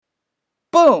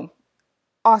Boom!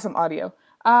 Awesome audio.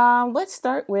 Let's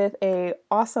start with a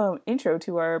awesome intro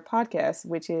to our podcast,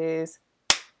 which is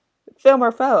Film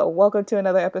or Foe. Welcome to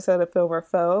another episode of Film or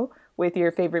Foe with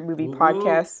your favorite movie Woo woo.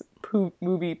 podcast, poop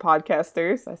movie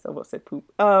podcasters. I almost said poop.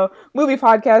 Movie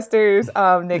podcasters,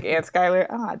 Nick and Skylar.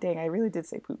 Ah, dang, I really did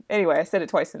say poop. Anyway, I said it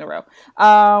twice in a row.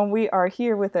 We are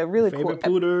here with a Your really cool. favorite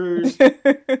pooters.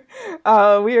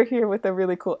 We are here with a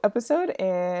really cool episode,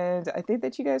 and I think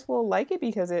that you guys will like it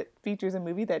because it features a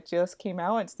movie that just came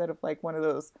out instead of like one of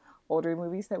those older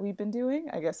movies that we've been doing.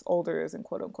 I guess older is in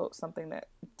quote unquote something that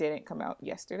didn't come out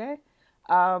yesterday.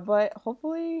 But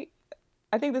hopefully,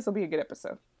 I think this will be a good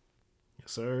episode.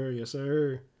 Yes, sir. Yes,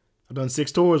 sir. I've done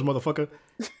 6 tours, motherfucker.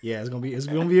 Yeah, it's gonna be a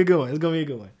good one. It's gonna be a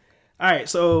good one. All right,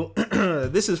 so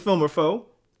this is Film or Foe,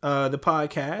 the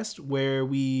podcast where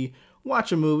we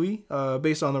watch a movie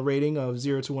based on the rating of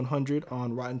 0 to 100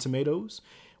 on Rotten Tomatoes.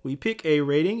 We pick a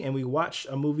rating and we watch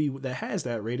a movie that has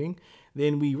that rating.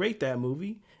 Then we rate that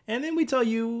movie, and then we tell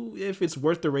you if it's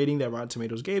worth the rating that Rotten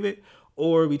Tomatoes gave it,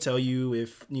 or we tell you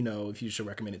if if you should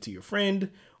recommend it to your friend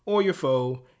or your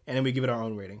foe, and then we give it our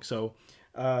own rating. So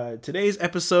today's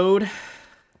episode,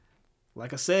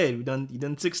 like I said, you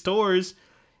done 6 tours.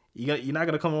 You're not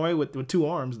gonna come away with 2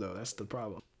 arms though. That's the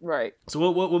problem. Right. So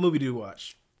what movie do you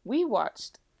watch? We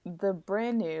watched the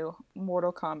brand new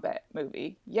Mortal Kombat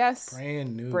movie. Yes,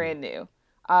 Brand new. brand new.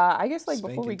 I guess like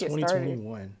before we Spanking get started,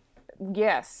 2021.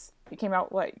 yes, it came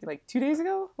out what like 2 days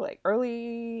ago, like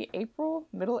early April,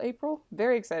 middle April.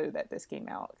 Very excited that this came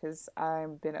out because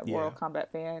I've been a Mortal Yeah. Kombat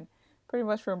fan pretty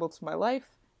much for most of my life,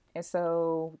 and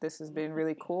so this has been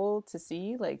really cool to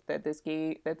see like that this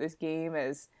game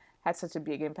has had such a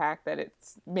big impact that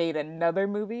it's made another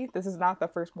movie. This is not the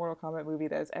first Mortal Kombat movie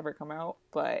that has ever come out,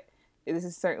 but this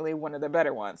is certainly one of the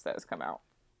better ones that has come out.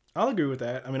 I'll agree with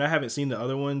that. I mean, I haven't seen the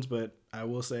other ones, but I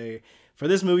will say for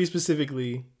this movie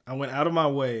specifically, I went out of my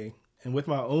way and with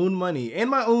my own money and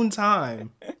my own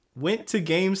time went to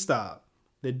GameStop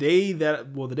the day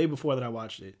before that I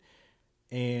watched it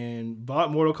and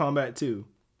bought Mortal Kombat 2.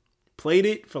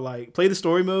 Played the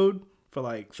story mode for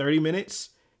like 30 minutes,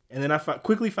 and then I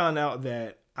quickly found out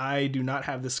that I do not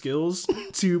have the skills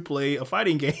to play a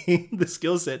fighting game, the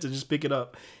skill set to just pick it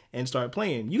up and start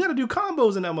playing. You got to do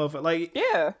combos in that motherfucker. Like,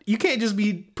 Yeah. you can't just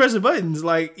be pressing buttons.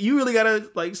 Like, you really got to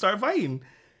like start fighting.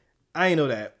 I ain't know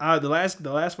that. The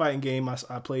last fighting game I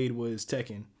played was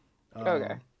Tekken.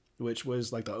 Okay. Which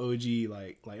was like the OG,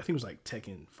 like I think it was like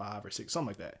Tekken 5 or 6, something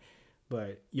like that.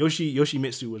 But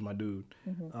Yoshimitsu was my dude.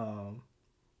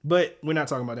 But we're not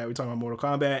talking about that. We're talking about Mortal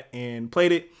Kombat and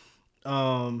played it.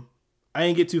 I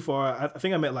didn't get too far. I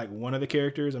think I met like one of the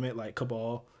characters. I met like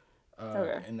Cabal,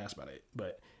 Okay. and that's about it.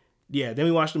 But yeah, then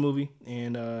we watched the movie,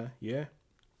 and yeah.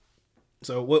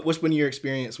 So what's been your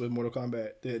experience with Mortal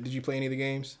Kombat? Did you play any of the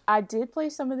games? I did play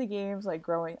some of the games like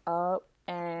growing up,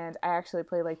 and I actually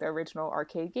played like the original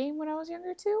arcade game when I was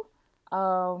younger too.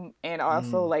 And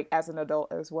also Mm. like as an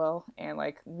adult as well. And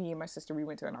like me and my sister, we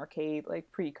went to an arcade like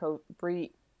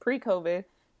pre-COVID,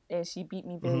 and she beat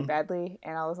me very Mm-hmm. badly.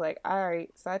 And I was like, all right,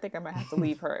 so I think I'm gonna have to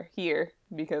leave her here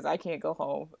because I can't go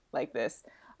home like this.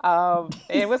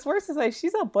 And what's worse is like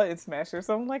she's a button smasher,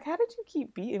 so I'm like, how did you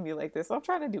keep beating me like this? So I'm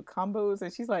trying to do combos,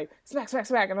 and she's like, smack, smack,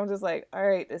 smack, and I'm just like, all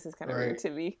right, this is kind of rude Right. to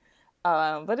me.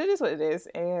 But it is what it is,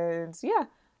 and yeah,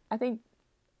 I think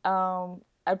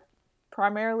I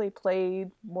primarily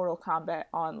played Mortal Kombat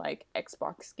on like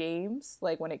Xbox games.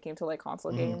 Like when it came to like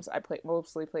console Mm-hmm. games, I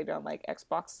mostly played it on like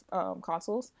Xbox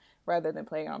consoles rather than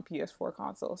playing on PS4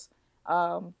 consoles.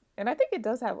 And I think it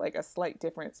does have like a slight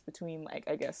difference between like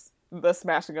I guess the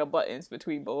smashing of buttons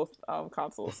between both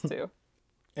consoles too.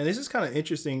 And this is kind of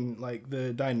interesting, like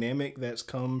the dynamic that's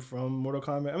come from Mortal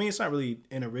Kombat. I mean, it's not really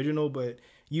an original, but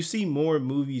you see more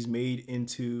movies made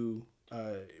into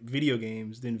video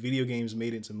games than video games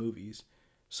made into movies.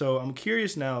 So I'm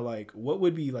curious now, like, what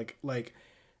would be like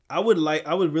I would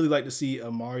really like to see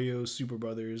a Mario Super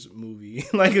Brothers movie,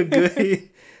 like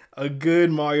a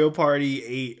good Mario Party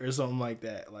 8 or something like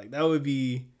that. Like that would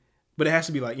be, but it has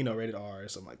to be like rated R or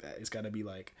something like that. It's got to be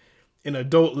like an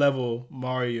adult level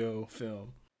Mario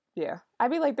film. Yeah, I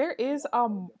mean like there is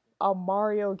a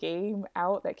Mario game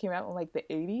out that came out in like the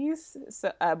 80s.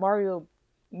 So a Mario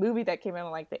movie that came out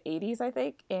in like the 80s, I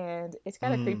think, and it's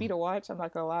kind of creepy Mm. to watch. I'm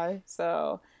not gonna lie.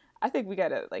 So I think we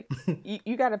gotta like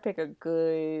you gotta pick a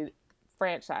good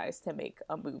franchise to make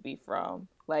a movie from.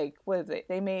 Like what is it?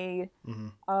 They made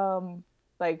Hmm.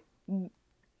 like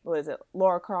what is it?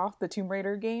 Lara Croft, the Tomb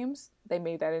Raider games. They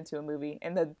made that into a movie,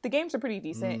 and the games are pretty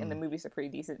decent, and the Mm. movies are pretty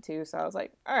decent too. So I was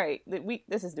like, all right,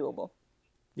 this is doable.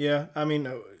 Yeah, I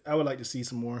mean, I would like to see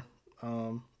some more.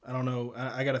 I don't know.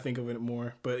 I got to think of it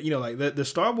more. But, like the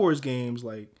Star Wars games,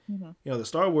 like, the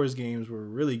Star Wars games were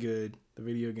really good. The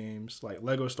video games, like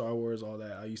Lego Star Wars, all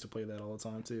that. I used to play that all the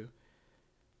time too.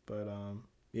 But,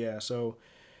 yeah, so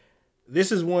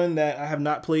this is one that I have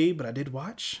not played, but I did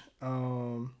watch.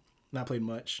 Not played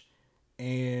much.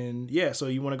 And yeah, so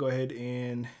you want to go ahead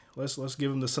and let's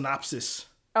give them the synopsis.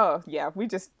 Oh, yeah, we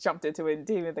just jumped into it and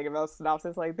didn't even think about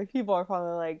synopsis. Like, the people are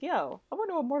probably like, yo, I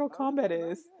wonder what Mortal Kombat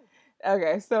is.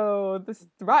 Okay, so the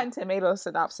Rotten Tomatoes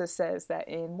synopsis says that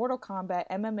in Mortal Kombat,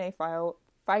 MMA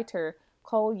fighter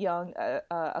Cole Young,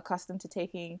 accustomed to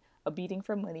taking a beating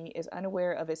for money, is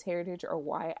unaware of his heritage or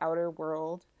why Outer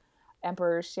World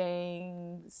Emperor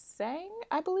Shang Tsung,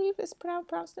 I believe is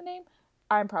pronounced the name.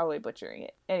 I'm probably butchering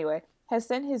it. Anyway, has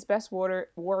sent his best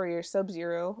warrior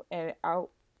Sub-Zero and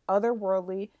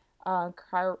otherworldly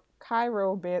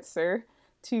Chiromancer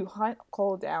to hunt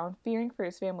Cole down. Fearing for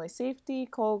his family's safety,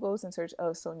 Cole goes in search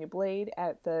of Sonya Blade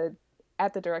at the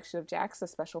direction of Jax, a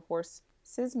special forces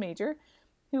major,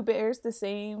 who bears the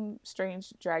same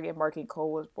strange dragon marking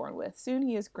Cole was born with. Soon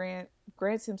he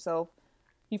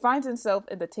finds himself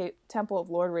in the temple of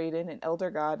Lord Raiden, an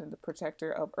elder god and the protector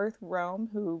of Earth Realm,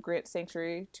 who grants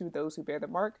sanctuary to those who bear the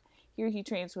mark. Here he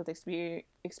trains with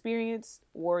experienced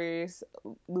warriors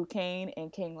Liu Kang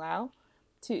and Kang Lao,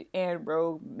 and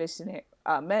rogue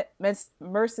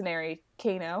mercenary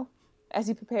Kano, as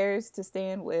he prepares to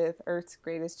stand with Earth's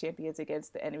greatest champions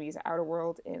against the enemies of Outer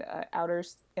World in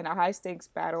a high stakes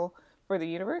battle for the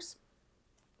universe.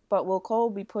 But will Cole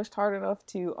be pushed hard enough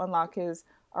to unlock his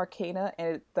arcana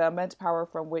and the immense power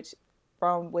from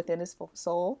within his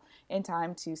soul in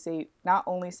time to not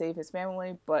only save his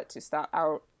family, but to stop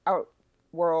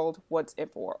Outworld once and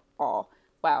for all?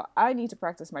 Wow, I need to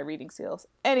practice my reading skills.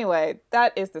 Anyway,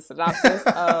 that is the synopsis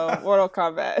of Mortal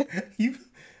Kombat.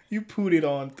 You pooted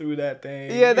on through that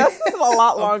thing. Yeah, that's a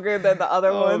lot longer than the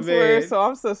other ones were, so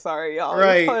I'm so sorry, y'all.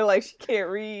 Right. You're probably like, she can't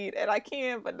read, and I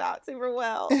can, but not super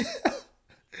well.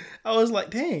 I was like,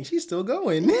 dang, she's still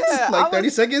going. Yeah, like 30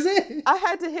 seconds in. I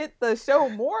had to hit the show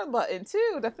more button,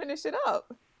 too, to finish it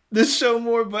up. The show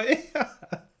more button?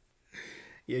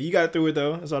 Yeah, you got through it,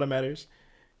 though. That's all that matters.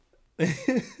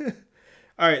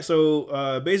 All right,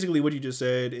 so basically what you just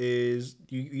said is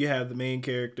you have the main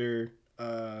character,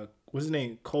 what's his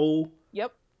name? Cole?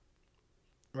 Yep.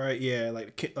 Right, yeah,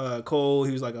 like Cole,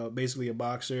 he was like basically a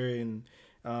boxer, and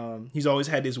he's always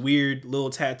had this weird little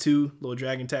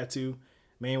dragon tattoo,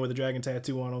 man with a dragon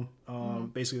tattoo on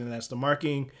him. Basically, that's the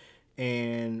marking,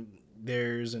 and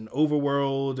there's an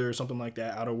overworld or something like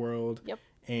that, outer world. Yep.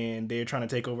 And they're trying to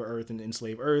take over Earth and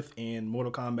enslave Earth, and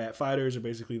Mortal Kombat fighters are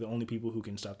basically the only people who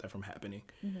can stop that from happening.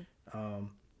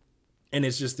 And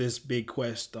it's just this big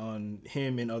quest on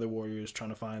him and other warriors trying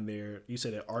to find their, you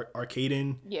said it,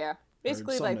 Arcaden? Yeah,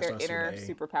 basically like their inner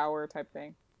superpower type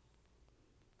thing.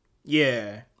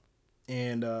 Yeah,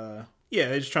 and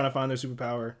they're just trying to find their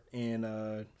superpower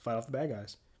and fight off the bad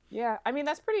guys. Yeah, I mean,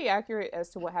 that's pretty accurate as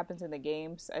to what happens in the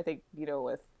games. I think,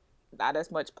 with not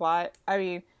as much plot. I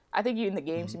mean, I think in the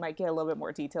games you might get a little bit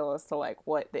more detail as to like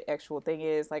what the actual thing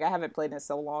is. Like, I haven't played in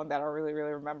so long that I don't really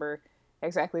remember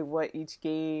exactly what each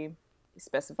game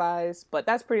specifies, but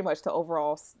that's pretty much the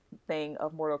overall thing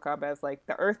of Mortal Kombat. Is like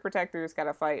the Earth Protectors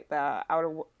gotta fight the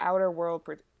outer world,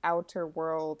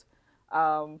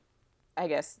 I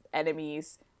guess,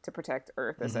 enemies to protect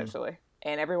Earth essentially.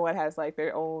 And everyone has like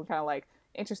their own kind of like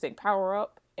interesting power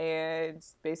up. And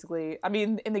basically, I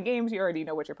mean, in the games you already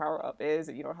know what your power up is,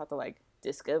 and you don't have to like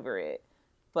discover it.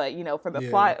 But for the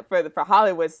plot, for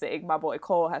Hollywood's sake, my boy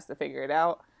Cole has to figure it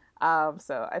out.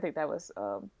 So I think that was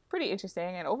pretty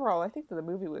interesting, and overall I think that the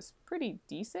movie was pretty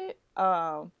decent.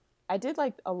 I did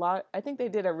like a lot. I think they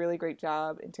did a really great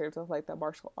job in terms of like the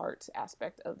martial arts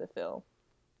aspect of the film.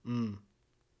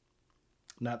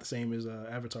 Not the same as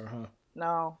Avatar, huh?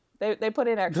 No, they put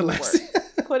in actual work.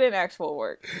 Put in actual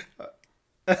work.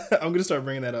 I'm gonna start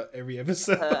bringing that up every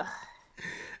episode.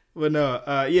 But no,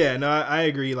 I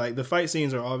agree. Like, the fight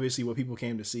scenes are obviously what people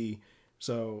came to see.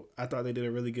 So I thought they did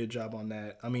a really good job on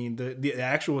that. I mean, the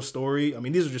actual story, I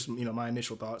mean, these are just, my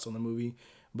initial thoughts on the movie,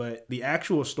 but the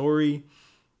actual story,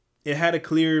 it had a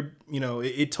clear,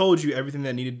 it told you everything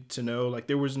that needed to know. Like,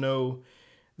 there was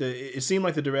it seemed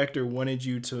like the director wanted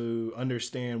you to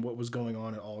understand what was going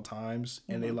on at all times,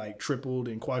 and they like tripled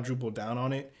and quadrupled down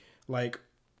on it. Like,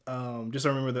 just I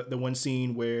remember the one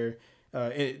scene where,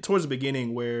 towards the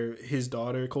beginning, where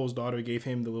Cole's daughter gave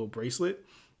him the little bracelet.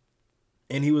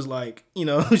 And he was like,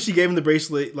 she gave him the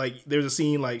bracelet. Like, there's a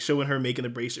scene like showing her making the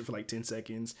bracelet for like 10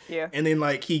 seconds. Yeah. And then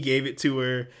like he gave it to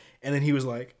her, and then he was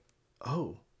like,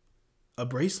 "Oh, a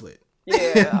bracelet."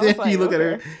 Yeah. Then you look at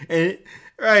her, and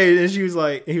Right, and he was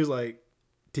like,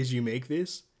 "Did you make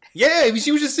this?" Yeah,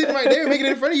 she was just sitting right there making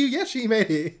it in front of you. Yeah, she made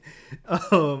it.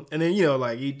 And then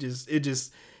like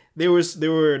there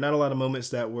were not a lot of moments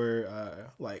that were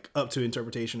like up to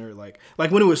interpretation or like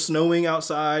when it was snowing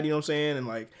outside. You know what I'm saying? And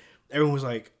like everyone was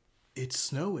like, "It's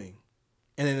snowing,"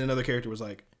 and then another character was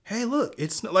like, "Hey, look,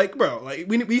 it's like, bro, like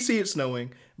we see it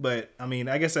snowing." But I mean,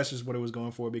 I guess that's just what it was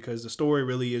going for because the story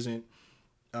really isn't.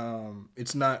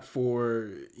 It's not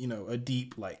for a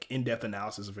deep like in-depth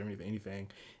analysis of anything.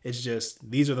 It's just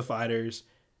these are the fighters,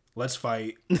 let's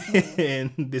fight,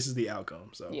 and this is the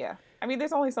outcome. So yeah, I mean,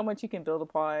 there's only so much you can build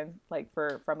upon, like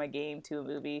from a game to a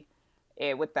movie,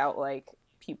 without like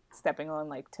stepping on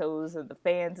like toes of the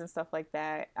fans and stuff like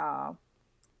that.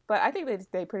 But I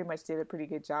think they pretty much did a pretty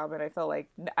good job, and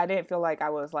I didn't feel like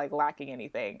I was like lacking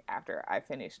anything after I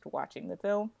finished watching the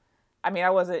film. I mean,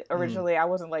 I wasn't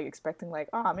like expecting like,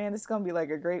 oh man, this is gonna be like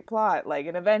a great plot, like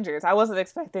in Avengers. I wasn't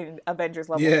expecting Avengers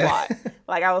level plot.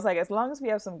 Like I was like, as long as we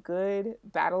have some good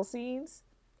battle scenes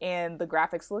and the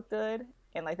graphics look good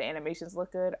and like the animations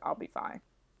look good, I'll be fine.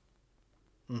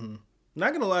 Mm-hmm.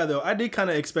 Not gonna lie though, I did kind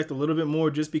of expect a little bit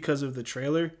more just because of the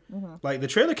trailer. Mm-hmm. Like the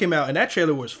trailer came out and that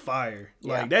trailer was fire.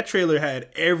 Yeah. Like that trailer had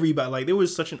everybody. Like there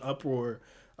was such an uproar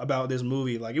about this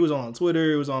movie. Like it was on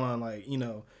Twitter, it was on like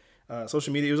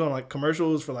social media. It was on like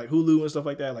commercials for like Hulu and stuff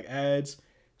like that, like ads.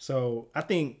 So I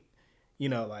think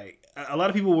like a lot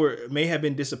of people may have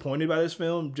been disappointed by this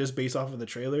film just based off of the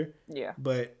trailer. Yeah.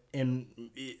 But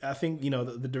I think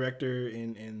the director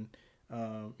and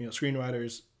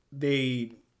screenwriters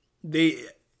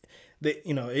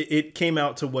it came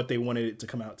out to what they wanted it to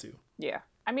come out to. Yeah,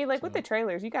 I mean, like with the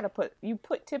trailers, you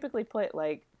typically put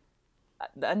like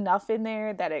enough in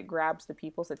there that it grabs the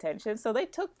people's attention. So they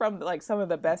took from like some of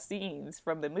the best scenes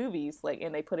from the movies, like,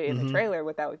 and they put it in the trailer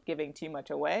without giving too much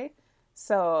away.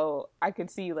 So I could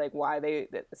see like why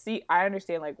I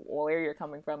understand like where you're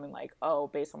coming from and like, oh,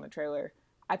 based on the trailer,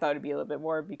 I thought it'd be a little bit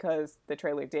more because the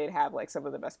trailer did have like some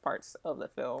of the best parts of the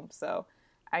film. So,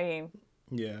 I mean,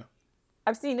 yeah,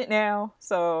 I've seen it now,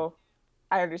 so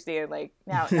I understand. Like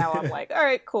now I'm like, all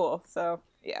right, cool. So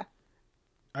yeah.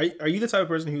 Are you the type of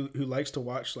person who likes to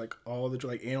watch like all the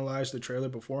like analyze the trailer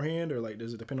beforehand, or like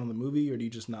does it depend on the movie, or do you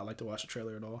just not like to watch the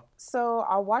trailer at all? So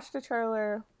I'll watch the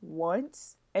trailer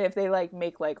once, and if they like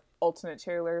make like alternate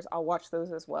trailers, I'll watch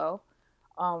those as well.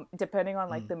 Depending on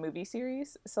like the movie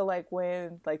series. So like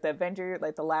when like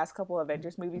the last couple of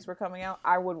Avengers movies were coming out,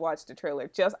 I would watch the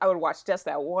trailer. I would watch just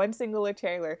that one singular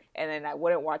trailer, and then I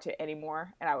wouldn't watch it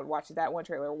anymore. And I would watch that one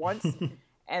trailer once.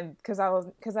 And because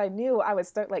I knew I would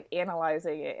start like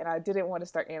analyzing it, and I didn't want to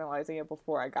start analyzing it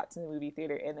before I got to the movie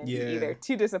theater, and then be either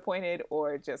too disappointed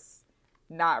or just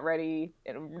not ready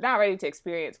to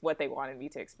experience what they wanted me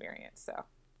to experience. So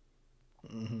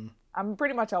I'm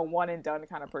pretty much a one and done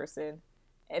kind of person.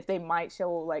 If they might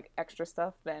show like extra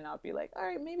stuff, then I'll be like, all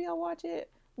right, maybe I'll watch it,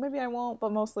 maybe I won't.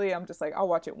 But mostly I'm just like, I'll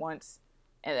watch it once,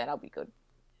 and then I'll be good.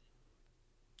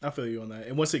 I feel you on that.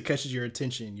 And once it catches your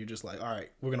attention, you're just like, all right,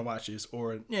 we're gonna watch this,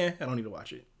 or I don't need to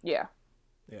watch it. Yeah.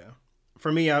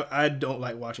 For me, I don't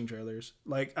like watching trailers.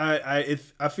 Like I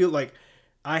feel like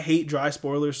I hate dry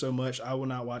spoilers so much. I will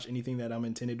not watch anything that I'm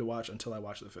intended to watch until I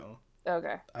watch the film.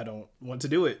 Okay. I don't want to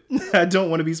do it. I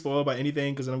don't want to be spoiled by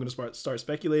anything because then I'm going to start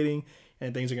speculating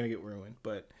and things are going to get ruined.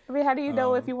 But I mean, how do you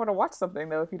know if you want to watch something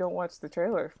though if you don't watch the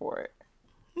trailer for it?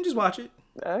 Just watch it.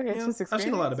 Okay, I've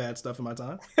seen a lot of bad stuff in my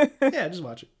time. Yeah, just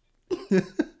watch it.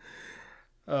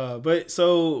 But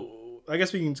so I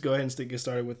guess we can just go ahead and get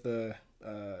started with the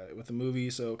movie.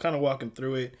 So kind of walking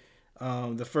through it.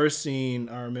 The first scene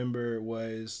I remember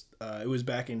was it was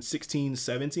back in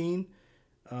 1617.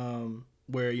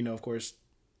 Where of course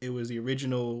it was the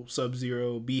original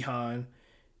Sub-Zero Bihan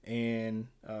and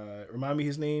remind me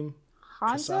his name.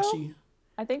 Hanzo? Kasashi?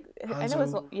 I think Hanzo? I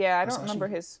know I don't remember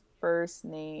his first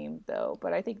name though,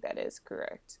 but I think that is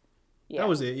correct. Yeah. That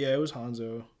was it. Yeah, it was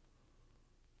Hanzo.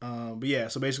 But yeah,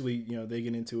 so basically, they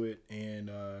get into it and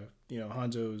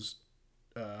Hanzo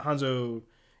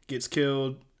gets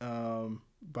killed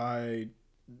by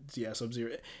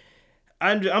Sub-Zero.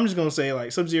 I'm just gonna say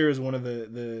like Sub-Zero is one of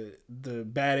the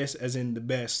baddest, as in the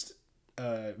best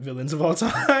villains of all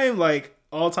time. Like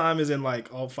all time is in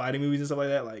like all fighting movies and stuff like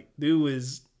that. Like dude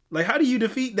was like, how do you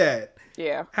defeat that?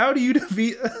 Yeah. How do you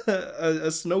defeat a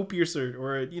Snowpiercer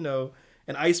or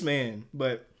an Iceman?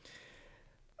 But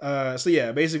so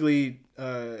yeah, basically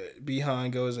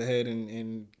Bihan goes ahead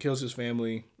and kills his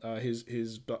family,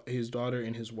 his daughter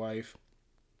and his wife,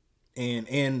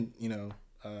 and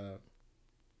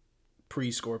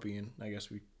pre-Scorpion, I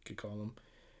guess we could call him.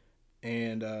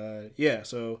 And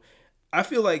so I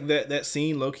feel like that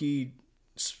scene low-key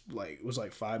was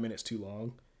like 5 minutes too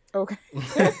long. Okay.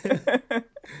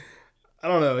 I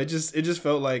don't know. It just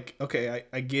felt like, okay,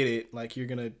 I get it. Like, you're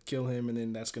gonna kill him, and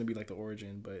then that's gonna be like the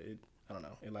origin. But I don't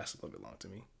know. It lasted a little bit long to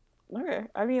me. Okay.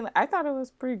 I mean, I thought it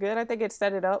was pretty good. I think it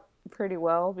set it up pretty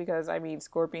well because I mean,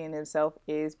 Scorpion himself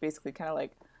is basically kind of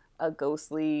like a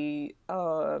ghostly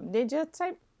ninja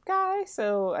type guy.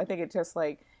 So I think it just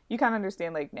like you kind of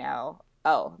understand like now.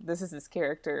 Oh, this is this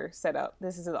character set up.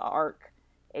 This is the arc,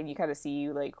 and you kind of see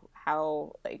like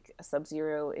how like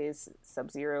Sub-Zero is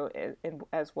Sub-Zero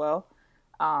as well.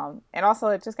 And also,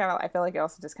 it just kind of I feel like it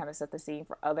also just kind of set the scene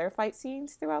for other fight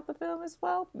scenes throughout the film as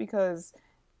well because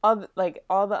all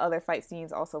the other fight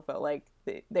scenes also felt like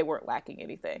they weren't lacking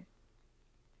anything.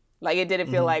 Like it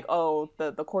didn't feel like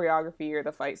the choreography or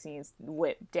the fight scenes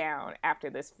went down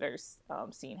after this first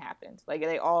scene happened. Like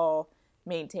they all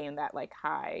maintained that like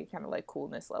high kind of like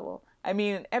coolness level. I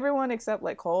mean, everyone except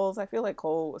like Cole's. I feel like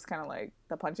Cole was kind of like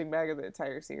the punching bag of the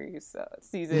entire series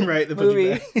season Right, the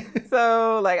movie. punching bag.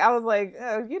 So like I was like,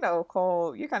 you know,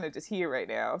 Cole, you're kind of just here right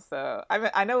now. So I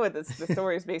mean, I know what the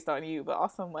story is based on you, but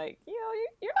also I'm like, you know,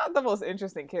 you're not the most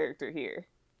interesting character here.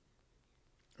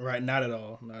 Right, not at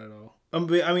all, not at all.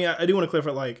 But, I mean, I do want to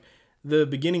clarify, like, the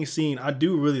beginning scene, I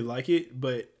do really like it,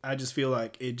 but I just feel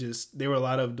like there were a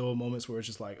lot of dull moments where it's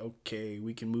just like, okay,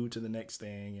 we can move to the next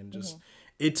thing, and just,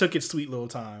 it took its sweet little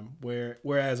time,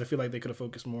 whereas I feel like they could have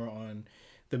focused more on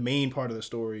the main part of the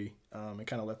story, and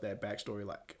kind of left that backstory,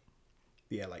 like,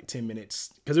 10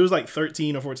 minutes, because it was like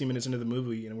 13 or 14 minutes into the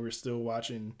movie, and we were still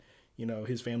watching, you know,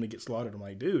 his family get slaughtered. I'm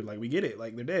like, dude, like, we get it,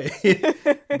 like, they're dead.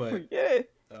 But, we get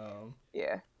it.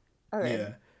 Yeah. Okay.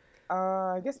 Yeah.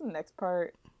 I guess the next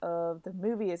part of the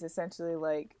movie is essentially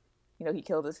like, you know, he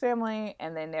killed his family,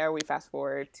 and then now we fast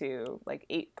forward to like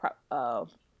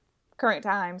current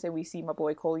times, and we see my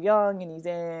boy Cole Young, and he's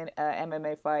in a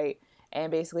MMA fight,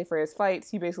 and basically for his fights,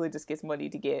 he basically just gets money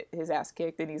to get his ass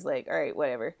kicked, and he's like, all right,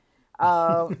 whatever.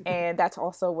 And that's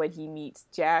also when he meets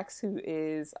Jax, who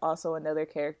is also another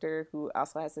character who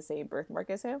also has the same birthmark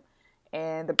as him.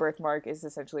 And the birthmark is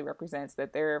essentially represents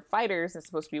that they're fighters and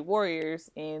supposed to be warriors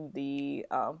in the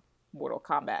Mortal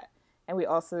Kombat. And we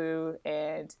also,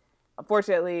 and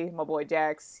unfortunately, my boy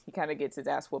Jax, he kind of gets his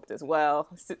ass whooped as well.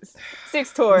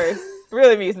 Six tours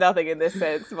really means nothing in this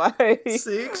sense. 6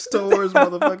 tours,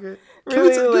 motherfucker.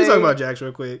 Really, can we talk about Jax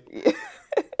real quick?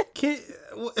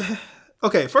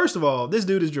 Okay, first of all, this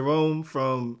dude is Jerome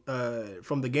from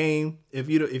the game. If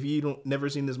you don't never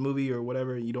seen this movie or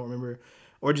whatever, you don't remember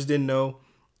or just didn't know,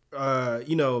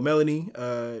 you know, Melanie,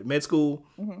 med school,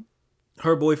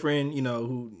 her boyfriend, you know,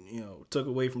 who, you know, took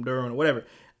away from Durham or whatever.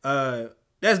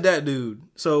 That's that dude.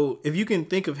 So if you can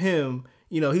think of him,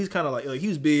 you know, he's kind of like he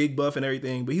was big, buff, and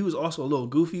everything, but he was also a little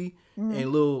goofy and a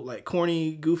little like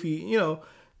corny, goofy, you know,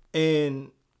 and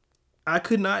I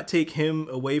could not take him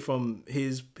away from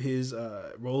his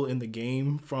role in the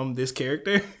game from this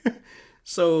character.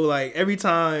 So like every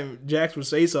time Jax would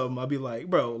say something, I'd be like,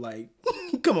 bro, like,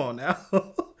 come on now.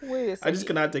 Wait a second. I just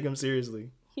could not take him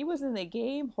seriously. He was in the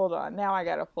game? Hold on. Now I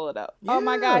gotta pull it up. Yeah. Oh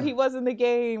my god, he was in the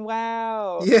game.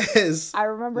 Wow. Yes. I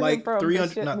remember like him from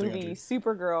 300, the not movie 300.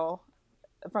 Supergirl,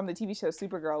 from the TV show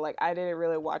Supergirl. Like I didn't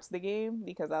really watch the game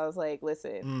because I was like,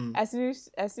 listen, as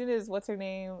soon as what's her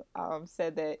name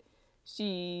said that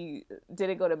she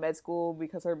didn't go to med school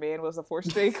because her man was a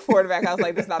 4th-string quarterback, I was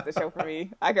like, this is not the show for me.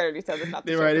 I can already tell this is not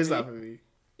the show Right, for it's me. not for me.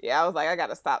 Yeah, I was like, I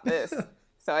gotta stop this.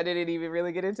 So I didn't even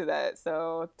really get into that.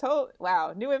 So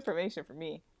wow, new information for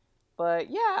me.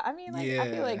 But yeah, I mean, like, I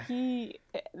feel like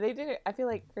they did it. I feel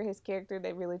like for his character,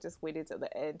 they really just waited till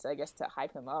the end, I guess, to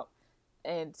hype him up.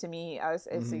 And to me,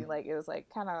 it seemed like it was like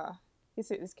kind of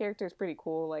his character is pretty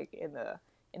cool, like in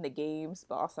the games,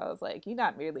 but also I was like, you're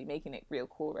not really making it real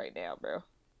cool right now, bro.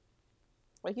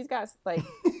 Like he's got like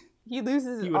he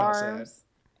loses his arms,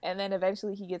 and then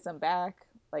eventually he gets them back.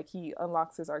 Like he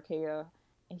unlocks his Archaea,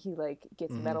 and he like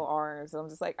gets metal arms. And I'm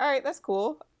just like, all right, that's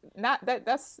cool. Not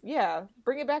that's yeah,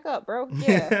 bring it back up, bro.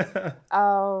 Yeah.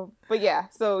 But yeah,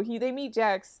 so they meet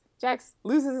Jax. Jax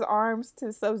loses his arms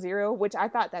to Sub-Zero, which I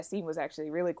thought that scene was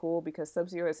actually really cool because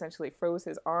Sub-Zero essentially froze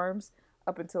his arms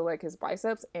up until like his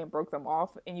biceps and broke them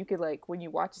off. And you could like when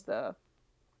you watch the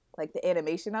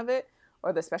animation of it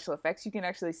or the special effects, you can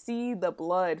actually see the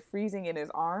blood freezing in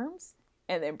his arms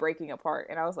and then breaking apart.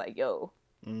 And I was like, yo,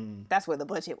 that's where the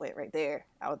budget went right there.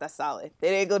 That's solid. They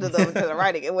didn't go to the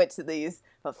writing. It went to these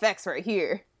effects right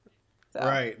here. So,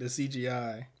 right, the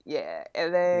CGI. Yeah,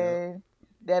 and then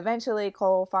eventually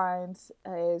Cole finds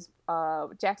his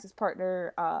Jax's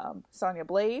partner, Sonya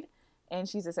Blade, and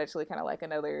she's essentially kind of like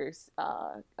another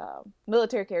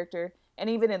military character. And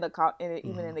even in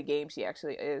the game, she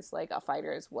actually is like a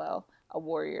fighter as well. a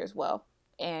warrior as well.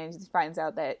 And he finds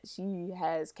out that she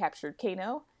has captured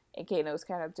Kano, and Kano's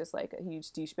kind of just like a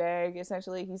huge douchebag,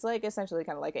 essentially. He's like essentially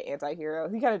kind of like an anti-hero.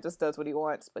 He kind of just does what he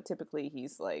wants, but typically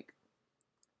he's like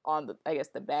on the, I guess,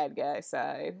 the bad guy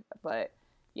side. But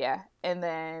yeah, and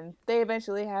then they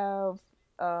eventually have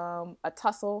a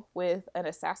tussle with an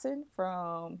assassin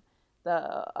from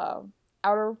the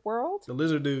outer world. The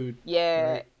lizard dude.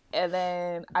 Yeah, Right? and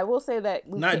then I will say that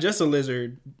Not just a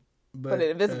lizard, but but an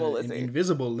invisible an lizard.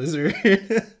 invisible lizard.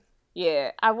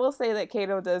 Yeah, I will say that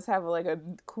Kato does have like a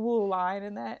cool line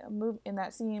in that move in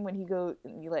that scene when he goes,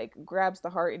 he like grabs the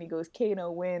heart and he goes, "Kato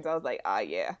wins." I was like, ah,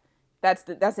 yeah, that's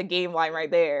a game line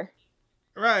right there.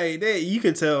 Right. You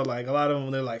could tell like a lot of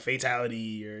them they're like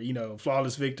fatality or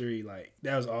flawless victory. Like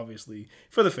that was obviously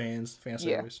for the fans, fan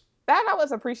Yeah, service. that I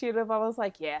was appreciative. I was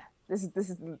like, yeah, this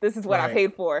is what I Right.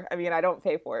 paid for. I mean, I don't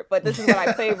pay for it, but this is what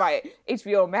I paid my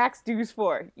HBO Max dues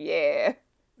for. Yeah.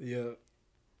 Yeah. Yeah.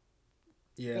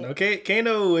 Yeah. No,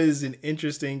 Kano is an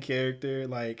interesting character.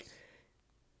 Like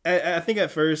I think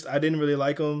at first I didn't really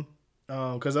like him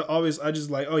because I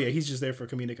just like, oh yeah, he's just there for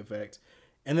comedic effect.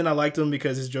 And then I liked him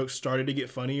because his jokes started to get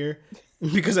funnier.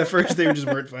 Because at first they just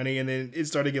weren't funny, and then it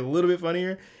started to get a little bit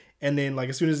funnier. And then like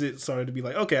as soon as it started to be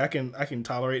like, okay, I can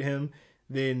tolerate him,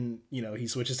 then he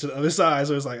switches to the other side.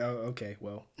 So it's like, oh, okay,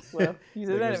 well, He's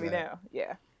an enemy now.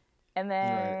 Yeah. And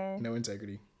right, then no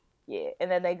integrity. yeah,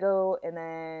 and then they go, and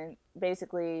then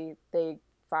basically they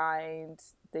try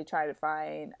to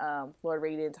find Lord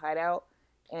Radiant's hideout,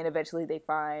 and eventually they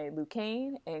find Liu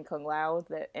Kang and Kung Lao,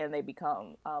 and they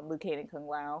become Liu Kang and Kung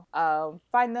Lao.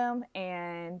 Find them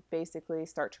and basically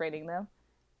start training them.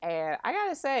 And I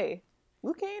gotta say,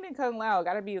 Liu Kang and Kung Lao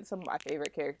gotta be some of my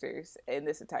favorite characters in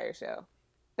this entire show.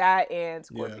 That and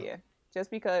Scorpion, Yeah.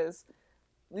 just because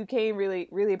Liu Kang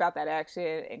really about that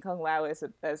action, and Kung Lao is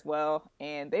as well,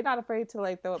 and they're not afraid to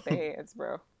like throw up their hands,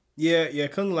 bro. Yeah.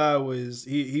 Kung Lao was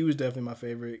he was definitely my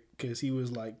favorite because he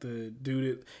was like the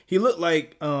dude. He looked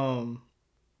like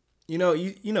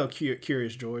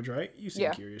Curious George, right? You've seen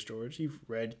Yeah. Curious George. You've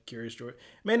read Curious George.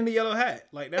 Man in the Yellow Hat.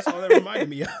 Like that's all that reminded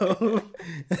me of.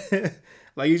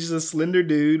 Like he's just a slender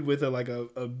dude with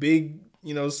a big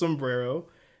sombrero,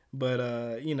 but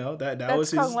that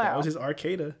was his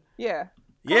Arcada. Yeah.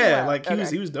 Yeah, like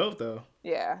he was dope though.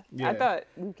 Yeah. I thought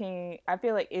Liu Kang. I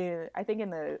feel like I think in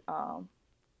the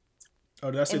Oh,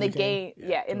 did I say in the Liu Kang? game,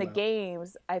 yeah, in Kung the Lao.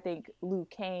 games, I think Liu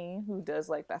Kang, who does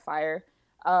like the fire,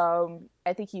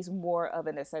 I think he's more of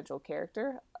an essential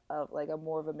character, of like a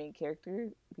more of a main character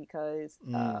because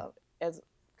as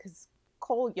because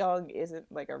Cole Young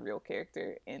isn't like a real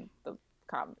character in the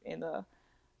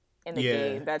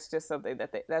game. That's just something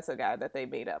that's a guy that they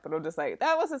made up, and I'm just like,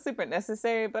 that wasn't super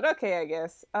necessary, but okay, I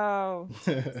guess.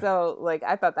 So like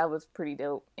I thought that was pretty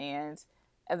dope, and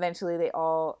eventually they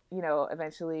all,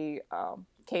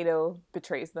 Kato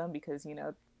betrays them because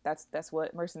that's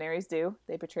what mercenaries do.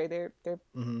 They betray their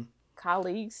mm-hmm.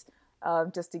 colleagues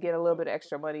just to get a little bit of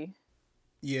extra money.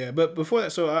 Yeah, but before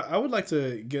that, so I would like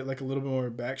to get like a little bit more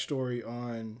backstory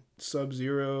on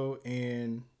Sub-Zero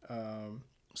and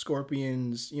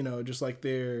Scorpions, just like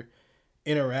their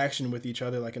interaction with each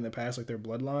other, like in the past, like their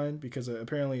bloodline, because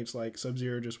apparently it's like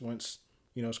Sub-Zero just wants,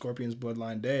 Scorpion's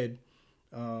bloodline dead.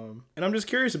 And I'm just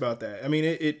curious about that. I mean,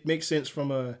 it makes sense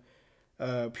from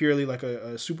a purely like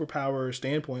a superpower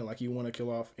standpoint, like you want to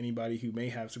kill off anybody who may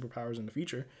have superpowers in the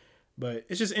future. But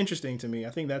it's just interesting to me.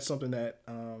 I think that's something that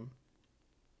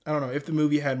I don't know if the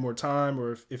movie had more time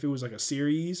or if it was like a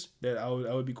series that I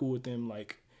would be cool with them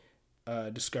like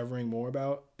discovering more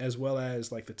about, as well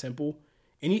as like the temple.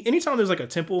 Anytime there's like a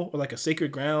temple or like a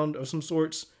sacred ground of some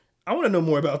sorts, I want to know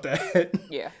more about that.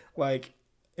 Yeah. Like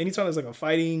anytime there's like a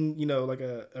fighting, like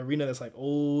a arena that's like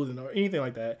old or anything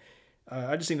like that,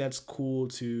 I just think that's cool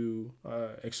to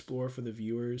explore for the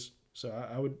viewers. So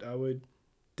I would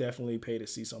definitely pay to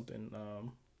see something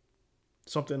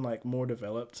like more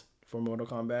developed for Mortal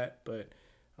Kombat, but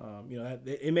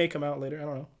it may come out later. I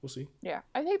don't know. We'll see. Yeah,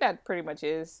 I think that pretty much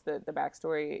is the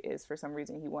backstory. Is for some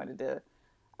reason he wanted to.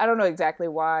 I don't know exactly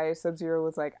why Sub-Zero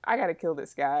was like, I gotta kill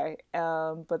this guy.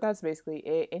 But that's basically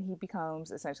it, and he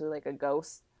becomes essentially like a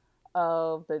ghost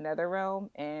of the Nether Realm.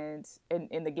 And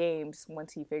in the games,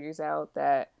 once he figures out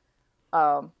that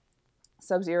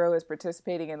Sub-Zero is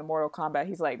participating in the Mortal Kombat,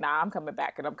 he's like, nah, I'm coming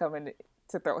back, and I'm coming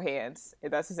to throw hands.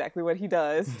 And that's exactly what he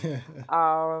does.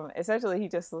 Essentially, he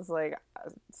just was like,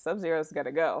 Sub-Zero's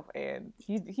gotta go, and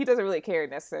he doesn't really care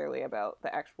necessarily about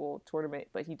the actual tournament,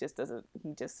 but he just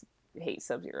hates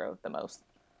Sub-Zero the most.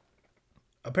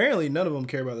 Apparently, none of them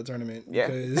care about the tournament Yeah.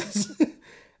 because,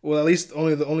 well, at least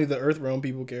only the Earth Realm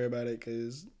people care about it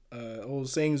because old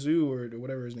Sang Zhu or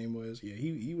whatever his name was. Yeah,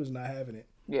 he was not having it.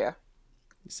 Yeah.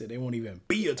 He said they won't even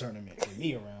be a tournament with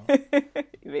me around.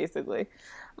 Basically.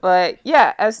 But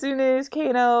yeah, as soon as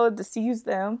Kano deceives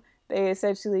them, they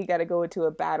essentially got to go into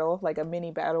a battle, like a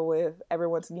mini battle with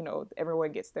everyone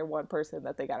gets their one person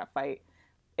that they got to fight.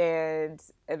 And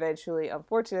eventually,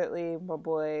 unfortunately, my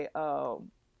boy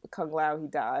Kung Lao, he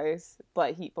dies.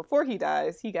 But before he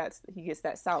dies, he gets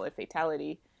that solid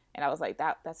fatality. And I was like,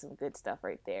 that's some good stuff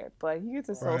right there. But he gets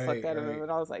his soul sucked out of him,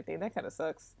 and I was like, dang, that kind of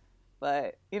sucks.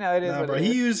 But it is what bro, it is.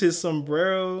 he used his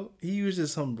sombrero. He used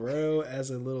his sombrero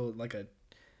as a little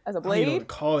as a blade. I don't know what to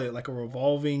call it, like a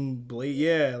revolving blade.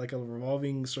 Yeah, like a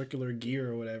revolving circular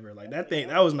gear or whatever. Like that thing.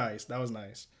 That was nice.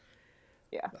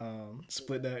 Yeah.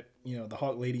 Split that the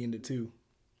Hawk Lady into two.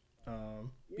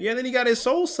 Yeah. Then he got his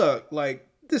soul sucked. Like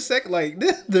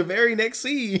the very next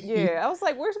scene. Yeah, I was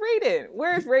like, "Where's Raiden?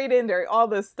 Where's Raiden during all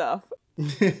this stuff?"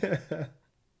 He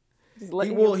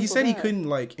said he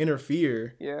couldn't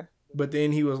interfere. Yeah. But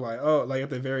then he was like, oh, like at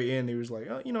the very end, he was like,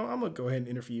 oh, I'm gonna go ahead and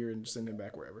interfere and send him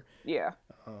back wherever. Yeah.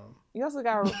 You also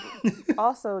got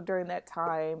also during that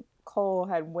time, Cole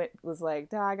was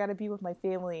like, I gotta be with my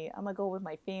family. I'm gonna go with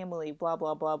my family. Blah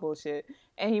blah blah bullshit.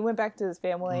 And he went back to his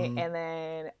family, and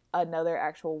then another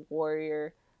actual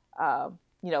warrior,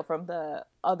 from the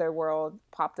other world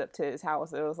popped up to his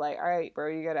house. And it was like, all right, bro,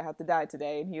 you're gonna have to die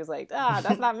today. And he was like,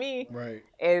 that's not me. Right.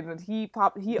 And he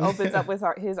opens up with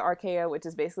his Archaea, which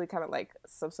is basically kind of like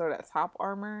some sort of top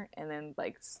armor, and then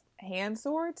like hand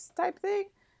swords type thing,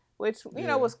 which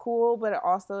was cool, but it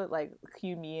also like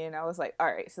cued me in. I was like, all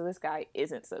right, so this guy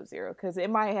isn't Sub-Zero, because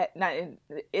in my head,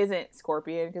 isn't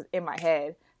Scorpion, because in my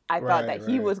head I thought that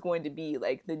he was going to be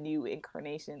like the new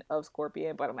incarnation of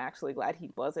Scorpion, but I'm actually glad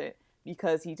he wasn't,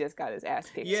 because he just got his ass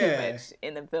kicked too much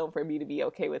in the film for me to be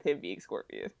okay with him being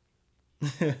Scorpion.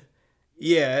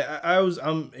 Yeah, I'm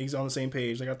on the same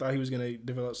page. Like I thought he was gonna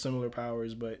develop similar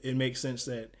powers, but it makes sense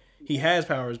that he has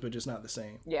powers, but just not the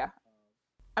same. Yeah,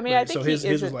 I mean, I think so his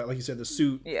was like you said, the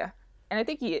suit. Yeah, and I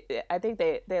think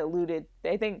they alluded.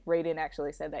 I think Raiden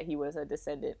actually said that he was a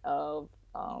descendant of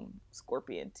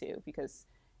Scorpion too, because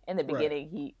in the beginning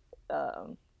he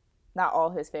not all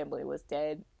his family was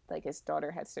dead. Like his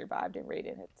daughter had survived, and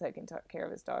Raiden had taken care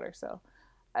of his daughter. So,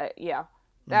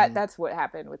 that's what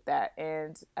happened with that.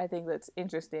 And I think that's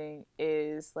interesting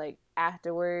is like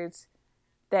afterwards,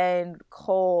 then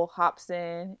Cole hops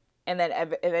in, and then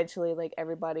eventually like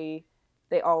everybody,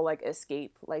 they all like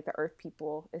escape, like the Earth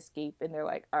people escape, and they're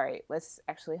like, all right, let's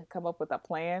actually come up with a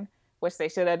plan, which they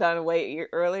should have done way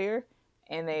earlier.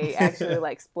 And they actually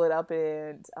like split up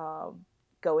and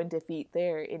go and defeat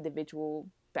their individual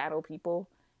battle people.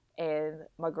 And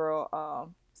my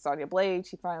girl, Sonya Blade,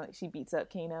 she beats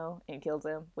up Kano and kills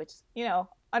him, which,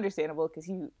 understandable, because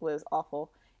he was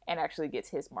awful, and actually gets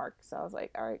his mark. So I was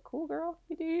like, all right, cool, girl.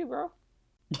 You do you, bro.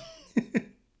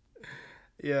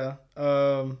 Yeah.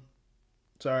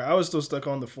 Sorry, I was still stuck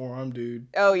on the forearm dude.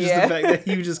 Oh, just yeah. The fact that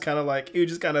he was just kind of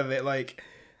like,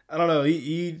 I don't know,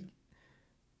 he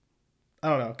I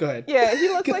don't know. Go ahead. Yeah, he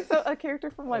looks like a character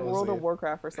from like World of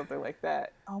Warcraft or something like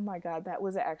that. Oh my god, that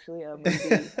was actually a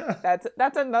movie.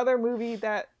 That's another movie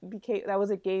that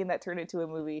was a game that turned into a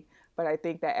movie. But I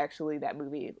think that actually that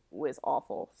movie was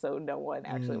awful, so no one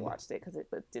actually watched it because it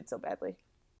did so badly.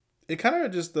 It kind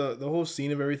of just the whole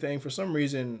scene of everything. For some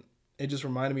reason, it just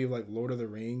reminded me of like Lord of the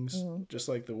Rings, just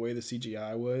like the way the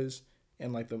CGI was,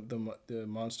 and like the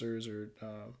monsters or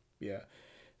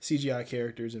CGI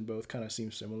characters in both kind of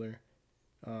seem similar.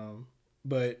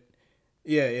 But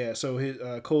yeah. So his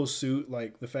Cole's suit,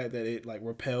 like the fact that it like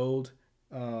repelled,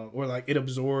 or like it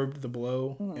absorbed the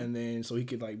blow, and then so he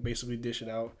could like basically dish it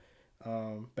out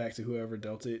back to whoever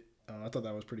dealt it. I thought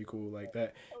that was pretty cool. Like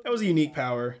that was a unique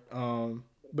power.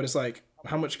 But it's like,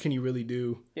 how much can you really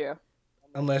do? Yeah.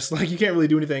 Unless like you can't really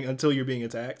do anything until you're being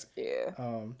attacked. Yeah.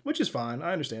 Which is fine.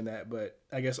 I understand that, but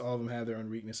I guess all of them have their own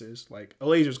weaknesses. Like a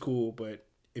laser's cool, but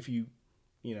if you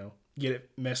get it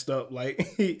messed up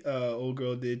like old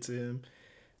girl did to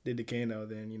Kano,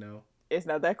 then it's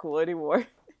not that cool anymore.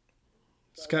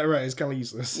 It's kind of right. It's kind of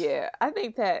useless. Yeah, I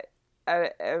think that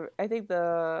I think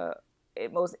the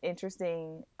most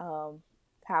interesting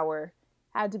power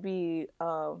had to be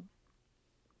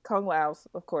Kung Lao's,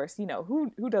 of course.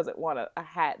 Who doesn't want a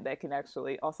hat that can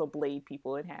actually also blade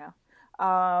people in half,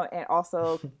 and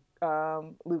also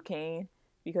Liu Kang.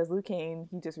 Because Liu Kang,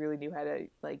 he just really knew how to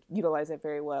like utilize it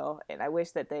very well, and I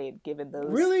wish that they had given those.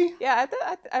 Really? Yeah,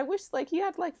 I wish like he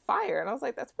had like fire, and I was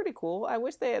like, that's pretty cool. I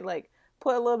wish they had like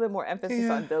put a little bit more emphasis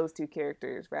Yeah. on those two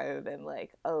characters rather than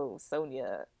like, oh,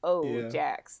 Sonya, oh, Yeah.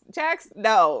 Jax. Jax,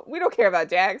 no, we don't care about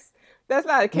Jax. That's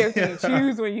not a character you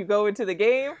choose when you go into the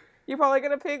game. You're probably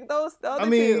gonna pick the I other two.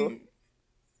 mean,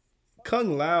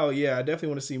 Kung Lao, yeah, I definitely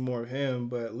want to see more of him,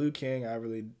 but Liu Kang, I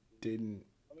really didn't.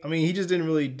 I mean, he just didn't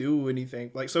really do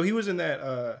anything. Like, so he was in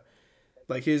that,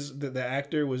 like the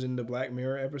actor was in the Black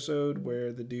Mirror episode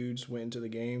where the dudes went into the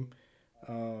game,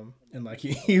 and like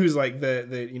he was like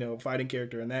the fighting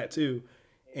character in that too.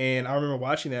 And I remember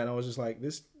watching that, and I was just like,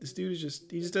 this dude is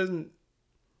just he just doesn't.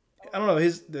 I don't know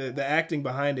the acting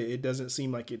behind it. It doesn't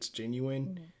seem like it's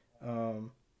genuine.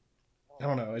 Um, I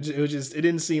don't know. It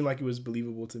didn't seem like it was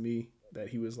believable to me that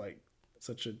he was like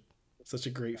such a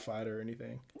great fighter or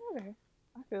anything. Okay,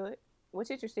 I feel it. What's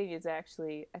interesting is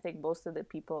actually, I think most of the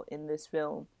people in this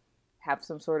film have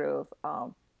some sort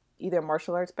of either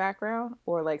martial arts background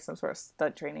or like some sort of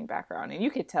stunt training background, and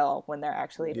you could tell when they're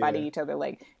actually fighting each other.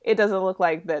 Like it doesn't look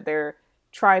like that they're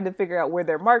trying to figure out where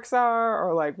their marks are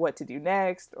or like what to do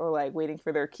next or like waiting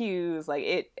for their cues.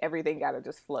 Like everything kind of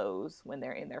just flows when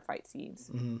they're in their fight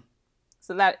scenes. Mm-hmm.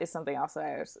 So that is something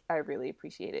also I really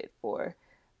appreciated for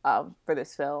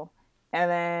this film.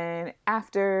 And then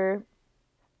after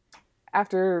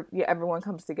everyone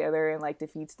comes together and like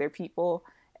defeats their people,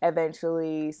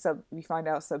 eventually we find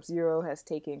out Sub-Zero has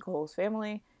taken Cole's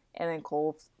family, and then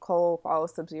Cole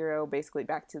follows Sub-Zero basically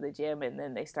back to the gym, and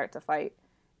then they start to fight.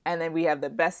 And then we have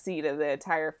the best scene of the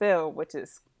entire film, which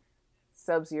is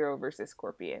Sub-Zero versus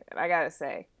Scorpion. And I gotta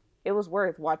say, it was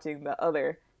worth watching the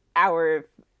other hour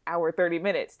 30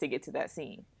 minutes to get to that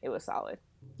scene. It was solid.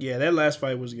 Yeah, that last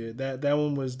fight was good. That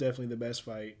one was definitely the best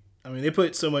fight. I mean, they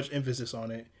put so much emphasis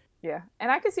on it. Yeah, and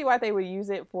I could see why they would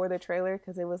use it for the trailer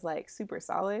because it was like super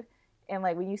solid. And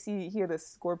like when you hear the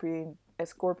Scorpion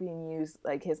use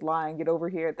like his line, "Get over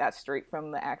here," that's straight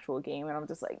from the actual game, and I'm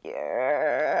just like,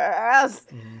 yes,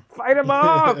 fight him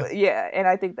up, yeah. And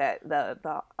I think that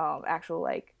the actual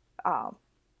like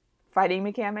fighting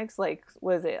mechanics, like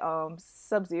was it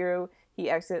Sub-Zero? He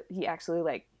actually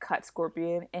like cut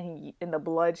Scorpion, and the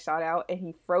blood shot out, and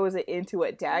he froze it into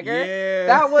a dagger. Yeah,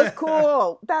 that was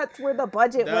cool. That's where the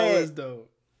budget went. That was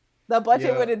dope. The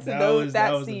budget went into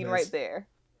that scene right there.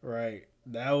 Right,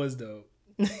 that was dope.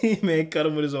 Man cut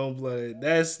him with his own blood.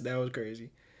 That was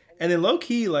crazy. And then low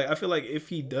key, like I feel like if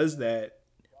he does that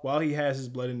while he has his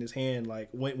blood in his hand, like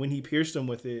when he pierced him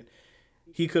with it,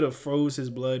 he could have froze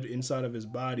his blood inside of his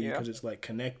body because it's like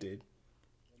connected.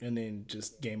 And then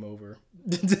just game over.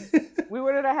 We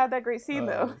wouldn't have had that great scene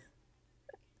though.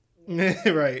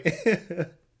 Right.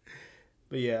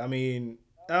 But yeah, I mean,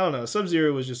 I don't know.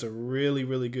 Sub-Zero was just a really,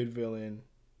 really good villain.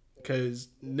 Because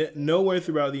nowhere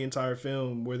throughout the entire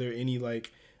film were there any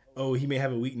like, oh, he may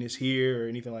have a weakness here or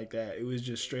anything like that. It was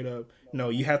just straight up, no,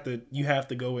 you have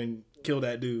to go and kill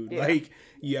that dude. Yeah. Like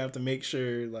you have to make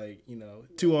sure, like,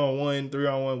 2-on-1,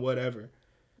 3-on-1, whatever.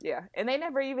 Yeah, and they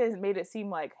never even made it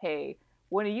seem like, hey,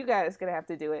 one of you guys is gonna have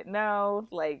to do it. No,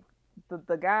 like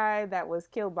the guy that was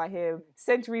killed by him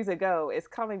centuries ago is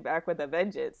coming back with a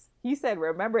vengeance. He said,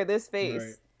 "Remember this face,"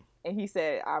 right. And he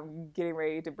said, "I'm getting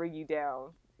ready to bring you down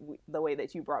the way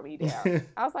that you brought me down."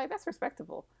 I was like, "That's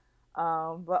respectable."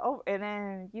 And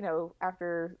then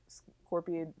after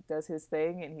Scorpion does his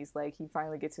thing and he's like, he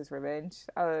finally gets his revenge.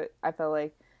 I felt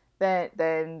like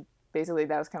then basically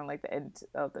that was kind of like the end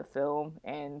of the film,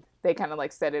 and they kind of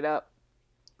like set it up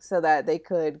so that they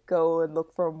could go and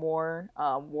look for more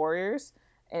warriors.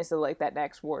 And so like that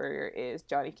next warrior is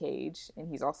Johnny Cage, and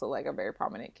he's also like a very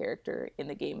prominent character in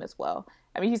the game as well.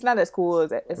 I mean, he's not as cool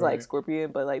as right. like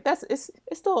Scorpion, but like it's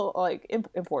still like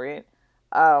important.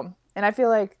 And I feel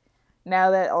like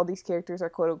now that all these characters are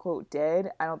quote unquote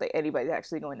dead, I don't think anybody's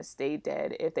actually going to stay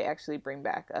dead if they actually bring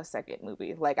back a second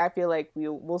movie. Like I feel like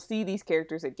we'll see these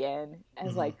characters again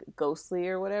as like ghostly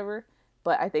or whatever.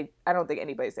 But I don't think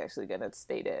anybody's actually gonna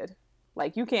stay dead.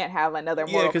 Like you can't have another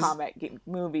Mortal Kombat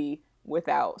movie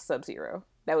without Sub-Zero.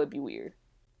 That would be weird.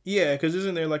 Yeah, because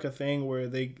isn't there like a thing where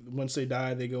once they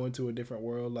die, they go into a different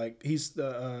world? Like he's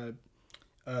the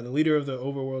leader of the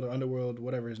overworld or underworld,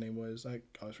 whatever his name was.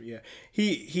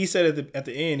 He said at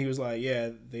the end, he was like, yeah,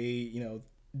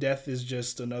 death is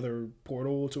just another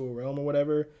portal to a realm or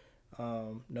whatever,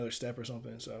 another step or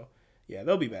something. So. Yeah,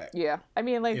 they'll be back. Yeah, I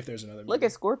mean, like, if there's another movie. Look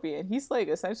at Scorpion. He's like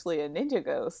essentially a ninja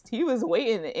ghost. He was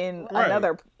waiting in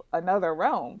another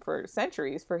realm for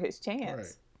centuries for his chance.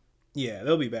 Right. Yeah,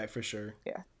 they'll be back for sure.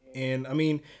 Yeah. And I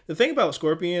mean, the thing about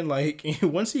Scorpion, like,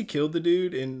 once he killed the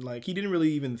dude, and like, he didn't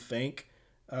really even thank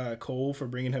Cole for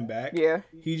bringing him back. Yeah.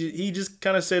 He just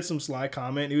kind of said some sly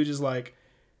comment. He was just like,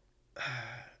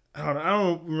 I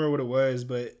don't remember what it was,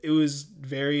 but it was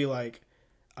very like,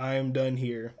 I am done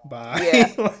here. Bye.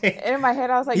 Yeah. Like, And in my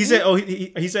head, I was like, he said, oh,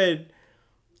 he said,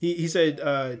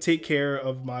 take care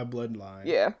of my bloodline.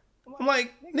 yeah. I'm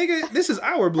like, nigga, this is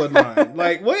our bloodline.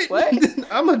 Like, what? What?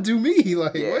 I'm gonna do me.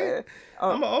 Like, Yeah. what?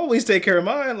 Oh, I'm gonna always take care of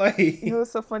mine. Like, it was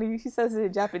so funny. He says it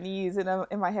in Japanese, and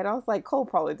in my head, I was like, Cole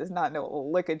probably does not know a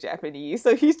lick of Japanese,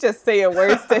 so he's just saying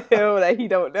words to him that he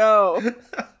don't know.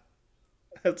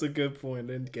 that's a good point.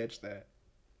 Didn't catch that.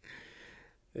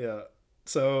 Yeah.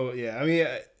 So yeah, I mean,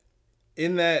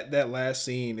 in that last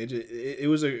scene, it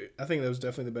was I think that was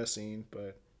definitely the best scene.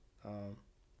 But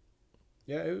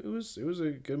yeah, it was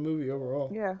a good movie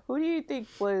overall. Yeah. Who do you think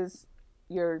was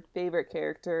your favorite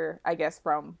character, I guess,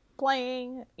 from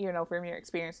playing, from your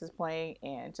experiences playing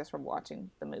and just from watching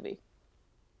the movie?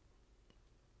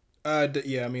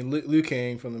 Yeah, I mean, Liu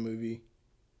Kang from the movie.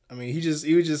 I mean, he was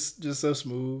just so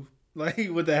smooth, like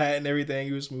with the hat and everything.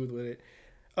 He was smooth with it.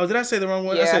 Oh, did I say the wrong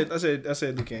one? Yeah. I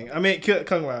said Liu Kang. I meant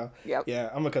Kung Lao. Yep. Yeah,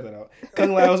 I'm gonna cut that out.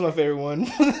 Kung Lao was my favorite one.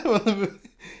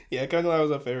 Yeah, Kung Lao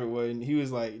was my favorite one. He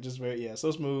was like just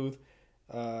so smooth,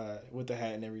 with the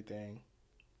hat and everything.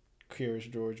 Curious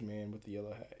George, man, with the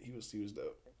yellow hat. He was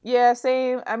dope. Yeah,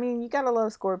 same. I mean, you gotta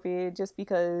love Scorpion just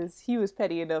because he was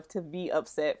petty enough to be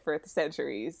upset for the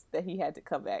centuries that he had to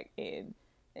come back and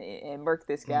murk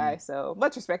this guy. So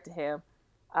much respect to him.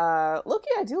 Loki,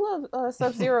 I do love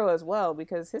Sub-Zero as well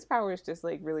because his power is just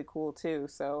like really cool too.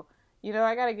 So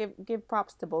I gotta give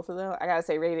props to both of them. I gotta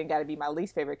say Raiden gotta be my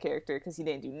least favorite character because he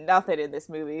didn't do nothing in this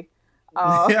movie.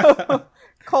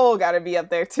 Cole gotta be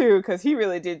up there too because he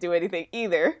really didn't do anything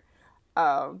either.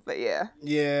 But yeah.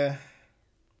 Yeah.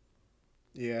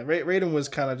 Yeah, Raiden was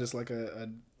kind of just like a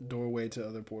doorway to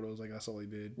other portals. Like that's all he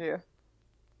did. Yeah.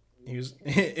 He was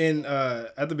in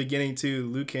at the beginning too.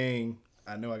 Liu Kang.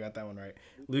 I know I got that one right.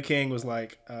 Liu Kang was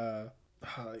like,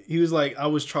 he was like, I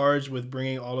was charged with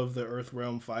bringing all of the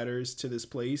Earthrealm fighters to this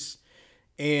place.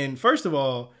 And first of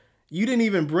all, you didn't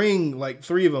even bring like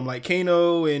 3 of them, like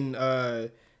Kano and I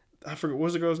forget what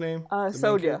was the girl's name.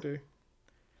 Sonya.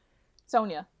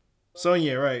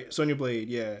 Sonya, right? Sonya Blade,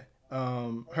 yeah.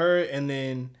 Her and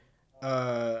then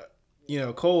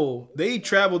Cole. They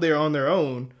traveled there on their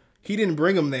own. He didn't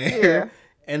bring them there. Yeah.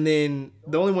 And then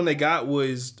the only one they got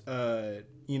was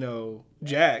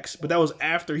Jax, but that was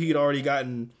after he had already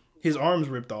gotten his arms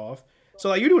ripped off. So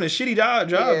like you're doing a shitty job,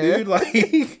 Yeah. dude. Like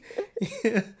he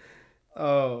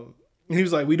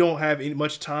was like, we don't have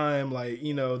much time. Like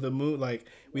the moon. Like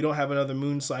we don't have another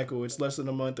moon cycle. It's less than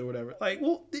a month or whatever. Like,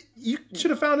 well, you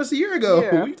should have found us a year ago.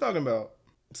 Yeah. What are you talking about?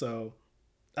 So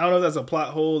I don't know if that's a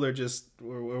plot hole or just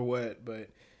or what, but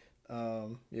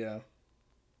yeah.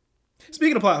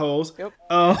 Speaking of plot holes, Yep.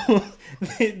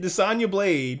 the Sonya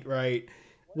Blade, right?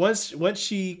 Once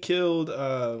she killed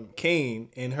Kane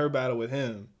in her battle with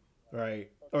him, right?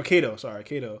 Or Kato, sorry,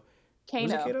 Kato. Kano.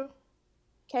 Was it Kato?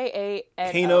 Kano.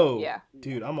 Kano. Yeah.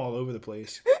 Dude, I'm all over the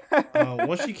place.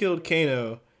 Once she killed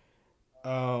Kano,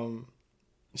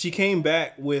 she came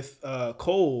back with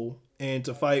Cole and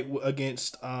to fight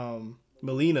against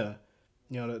Melina,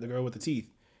 the girl with the teeth.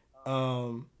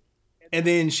 And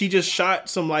then she just shot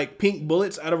some like pink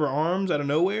bullets out of her arms out of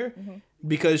nowhere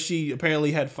because she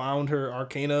apparently had found her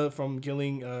arcana from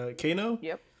killing Kano.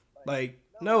 Yep. Like,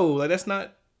 no, like that's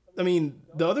not. I mean,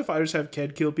 the other fighters had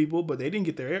killed people, but they didn't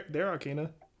get their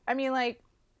arcana. I mean, like,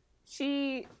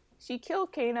 she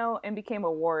killed Kano and became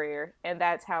a warrior, and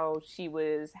that's how she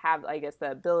have, I guess,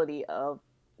 the ability of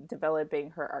developing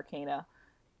her arcana.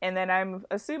 And then I'm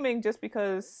assuming just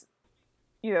because,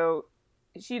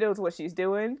 she knows what she's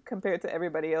doing compared to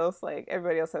everybody else. Like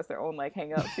everybody else has their own like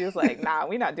hang up. She was like, nah,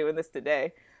 we're not doing this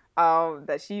today.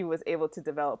 That she was able to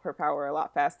develop her power a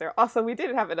lot faster. Also, we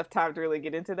didn't have enough time to really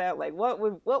get into that. Like what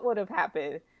would have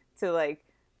happened to like,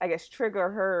 I guess,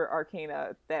 trigger her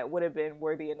arcana that would have been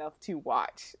worthy enough to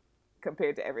watch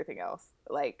compared to everything else.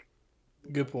 Like,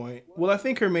 good point. Well, I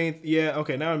think her main,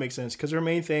 okay, now it makes sense because her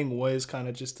main thing was kind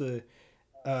of just to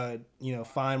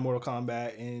find Mortal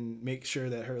Kombat and make sure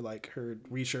that her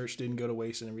research didn't go to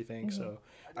waste and everything. Mm-hmm. So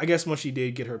I guess once she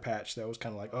did get her patch, that was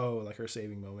kind of like her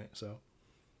saving moment. So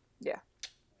yeah.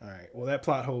 All right. Well, that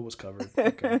plot hole was covered.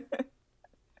 Okay.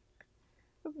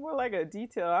 It's more like a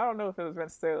detail. I don't know if it was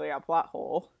necessarily a plot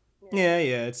hole. Yeah.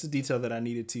 It's a detail that I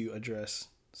needed to address.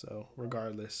 So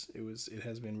regardless, it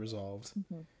has been resolved.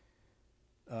 Mm-hmm.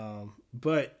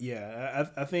 But yeah,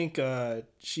 I think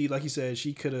she, like you said,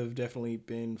 she could have definitely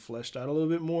been fleshed out a little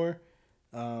bit more.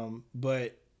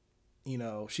 But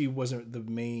she wasn't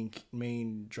the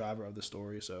main driver of the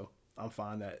story, so I'm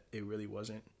fine that it really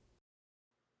wasn't.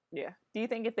 Yeah. Do you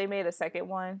think if they made a second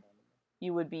one,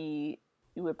 you would be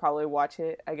you would probably watch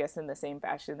it, I guess, in the same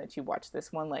fashion that you watched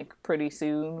this one, like pretty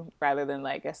soon rather than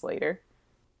like I guess later.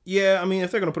 Yeah, I mean,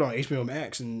 if they're gonna put it on HBO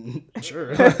Max, and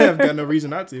sure, I've got no reason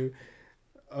not to.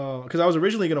 Because I was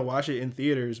originally gonna watch it in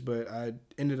theaters, but I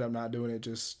ended up not doing it.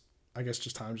 Just I guess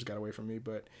just time just got away from me.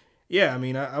 But yeah, I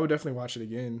mean, I would definitely watch it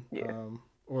again. Yeah.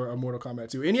 Or a Mortal Kombat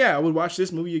 2. And yeah, I would watch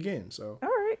this movie again. So All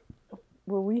right.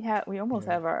 Well, we almost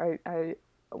yeah. have our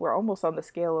we're almost on the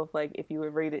scale of like if you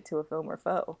would rate it to a film or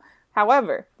foe.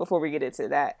 However, before we get into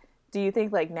that, do you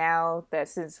think like now that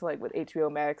since like with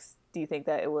HBO Max, do you think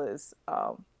that it was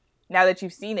now that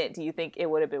you've seen it, do you think it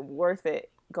would have been worth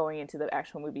it going into the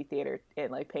actual movie theater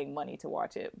and like paying money to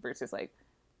watch it versus like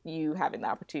you having the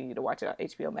opportunity to watch it on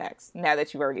HBO Max now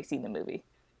that you've already seen the movie?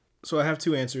 So I have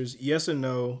two answers: yes and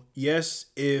no. Yes,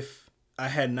 if I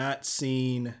had not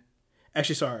seen.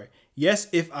 Actually, sorry. Yes,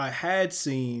 if I had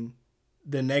seen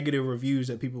the negative reviews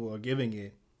that people are giving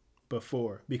it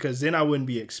before, because then I wouldn't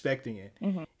be expecting it.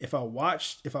 Mm-hmm. If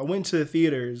I went to the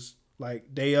theaters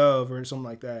like day of or something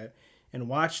like that and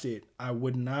watched it, I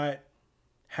would not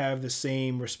have the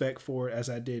same respect for it as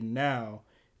I did now,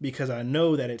 because I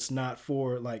know that it's not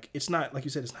for like, it's not like you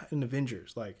said, it's not an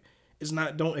Avengers. Like it's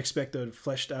not, don't expect a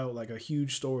fleshed out like a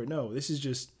huge story. No, this is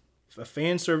just a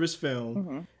fan service film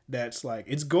Mm-hmm. that's like,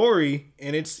 it's gory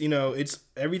and it's, it's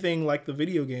everything like the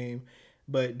video game,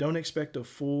 but don't expect a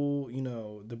full,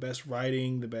 the best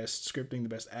writing, the best scripting, the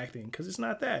best acting, because it's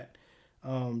not that.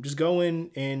 Just go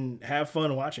in and have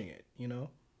fun watching it,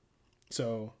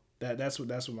 So that's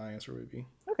what my answer would be.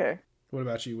 Okay. What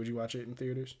about you? Would you watch it in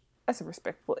theaters? That's a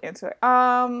respectful answer.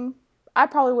 I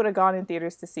probably would have gone in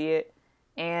theaters to see it,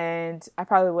 and I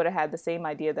probably would have had the same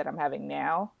idea that I'm having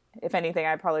now. If anything,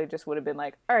 I probably just would have been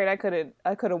like, all right, I could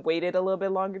have waited a little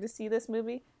bit longer to see this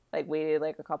movie, like waited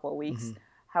like a couple of weeks. Mm-hmm.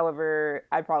 However,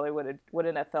 I probably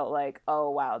wouldn't have felt like, oh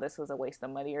wow, this was a waste of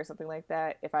money or something like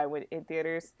that if I went in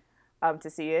theaters, to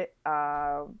see it.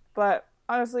 But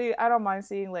honestly, I don't mind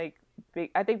seeing like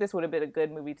big. I think this would have been a good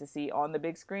movie to see on the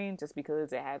big screen just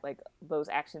because it had like those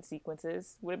action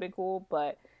sequences would have been cool.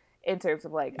 But in terms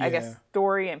of like, I Yeah. guess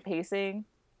story and pacing,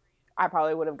 I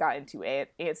probably would have gotten too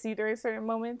antsy during certain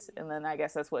moments. And then I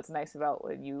guess that's what's nice about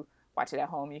when you watch it at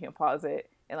home. You can pause it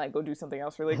and like go do something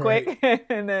else really quick, Right.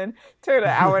 and then turn an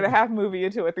hour and a half movie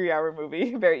into a 3 hour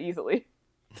movie very easily.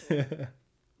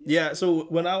 Yeah, so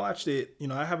when I watched it,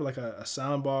 I have like a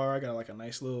sound bar. I got like a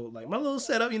nice little, like my little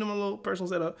setup, my little personal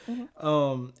setup.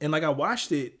 Mm-hmm. And like I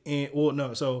watched it and, well,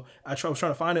 no, so was trying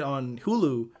to find it on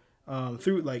Hulu,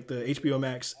 through like the HBO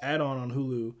Max add-on on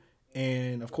Hulu.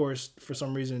 And of course, for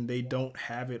some reason they don't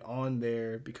have it on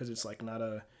there because it's like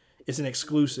it's an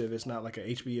exclusive. It's not like a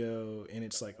HBO and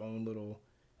it's like own little,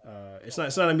 it's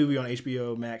not a movie on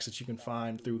HBO Max that you can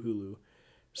find through Hulu.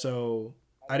 So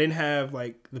I didn't have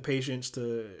like the patience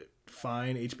to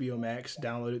find HBO Max,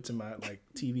 download it to my like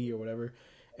TV or whatever,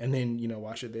 and then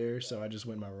watch it there. So I just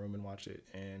went in my room and watched it,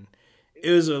 and it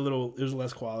was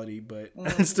less quality, but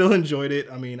I still enjoyed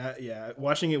it. I mean,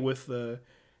 watching it with the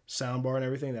sound bar and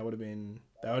everything, that would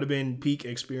have been peak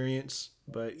experience.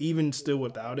 But even still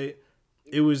without it,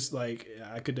 it was like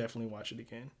I could definitely watch it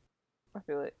again. I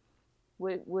feel it.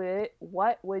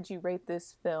 What would you rate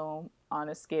this film on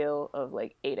a scale of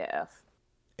like A to F?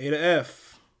 A to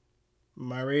F.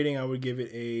 My rating, I would give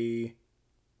it a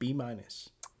B minus.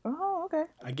 Oh, okay.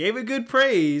 I gave it good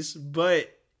praise,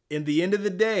 but in the end of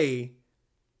the day,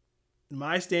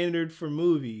 my standard for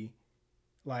movie,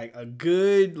 like a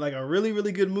really,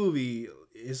 really good movie,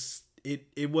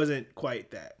 it wasn't quite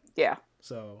that. Yeah.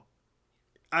 So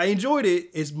I enjoyed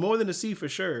it. It's more than a C for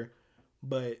sure,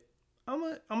 but I'm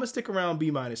gonna stick around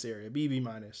B minus area, B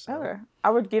minus. So, Okay.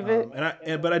 I would give it.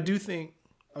 But I do think.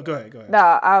 Oh, go ahead. No,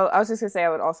 I was just gonna say I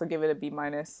would also give it a B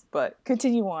minus, but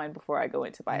continue on before I go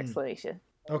into my explanation.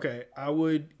 Okay, I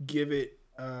would give it.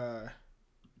 Sorry,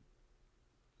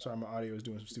 my audio is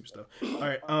doing some stupid stuff. All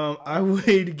right, I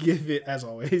would give it, as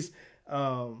always.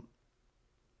 I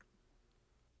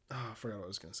forgot what I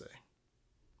was gonna say.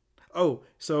 Oh,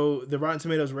 so the Rotten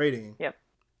Tomatoes rating. Yep.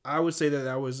 I would say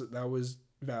that was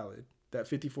valid. That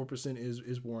 54%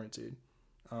 is warranted.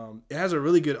 It has a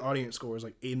really good audience scores,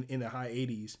 like in the high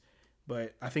 80s.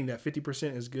 But I think that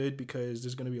 50% is good because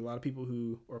there's going to be a lot of people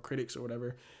or critics or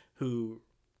whatever, who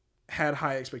had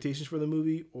high expectations for the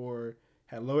movie or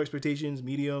had low expectations,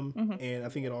 medium, and I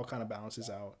think it all kind of balances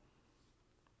out.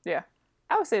 Yeah.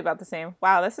 I would say about the same.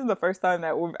 Wow, this is the first time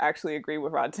that we've actually agreed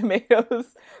with Rotten Tomatoes.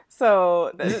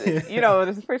 So,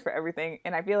 there's a first for everything.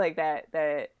 And I feel like that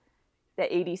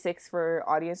 86 for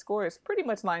audience scores pretty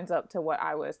much lines up to what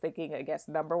I was thinking, I guess,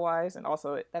 number-wise. And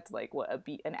also, that's like,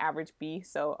 an average B.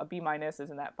 So, a B minus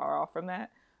isn't that far off from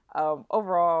that.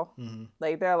 Overall, Mm-hmm.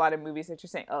 like there are a lot of movies that you're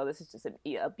saying, oh, this is just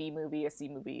a B movie, a C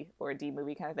movie, or a D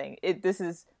movie kind of thing. This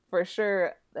is for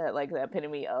sure like the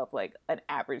epitome of like an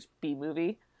average B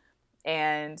movie,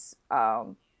 and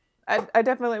I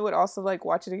definitely would also like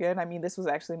watch it again. I mean, this was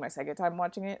actually my second time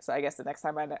watching it, so I guess the next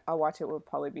time I'll watch it would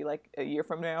probably be like a year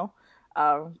from now.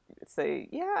 So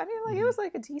yeah, I mean, like it Mm-hmm. was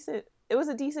like it was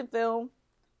a decent film.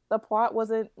 The plot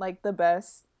wasn't like the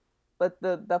best, but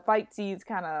the fight scenes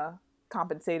kind of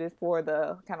compensated for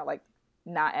the kind of like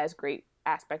not as great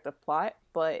aspect of plot.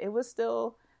 But it was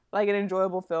still like an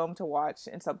enjoyable film to watch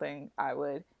and something I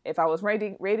would, if I was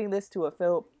rating this to a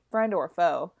friend or a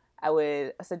foe, I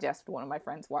would suggest one of my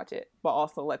friends watch it, but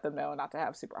also let them know not to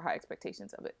have super high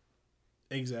expectations of it.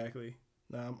 Exactly.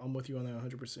 No, I'm with you on that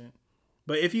 100%.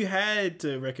 But if you had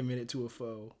to recommend it to a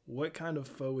foe, what kind of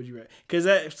foe would you recommend? Because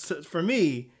that, for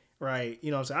me, right,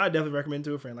 you know what I'm saying? I definitely recommend it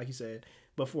to a friend, like you said.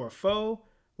 But for a foe,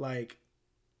 like,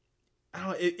 I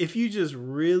don't, if you just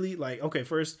really like, okay,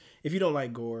 first, if you don't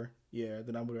like gore, yeah,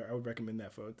 then I would recommend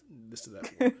that foe, this to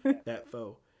that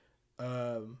foe.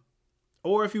 Um,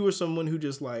 or if you were someone who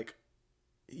just like,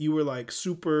 you were like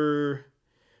super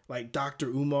like Dr.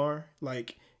 Umar,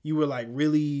 like you were like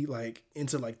really like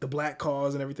into like the black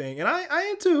cause and everything. And I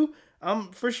am too.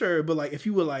 I'm for sure. But like if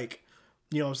you were like,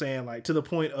 you know what I'm saying, like to the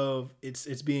point of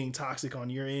it's being toxic on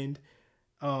your end,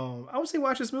 I would say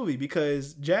watch this movie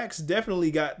because Jax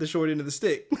definitely got the short end of the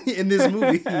stick in this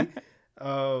movie.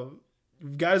 uh,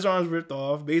 got his arms ripped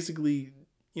off. Basically,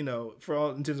 you know, for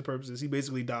all intents and purposes, he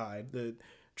basically died. The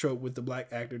trope with the black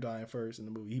actor dying first in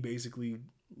the movie. He basically,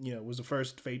 you know, was the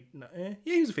first fate. Yeah,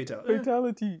 he was a fatality.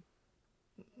 Fatality.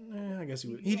 I guess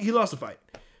he was. He lost the fight.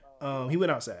 He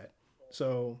went outside.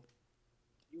 So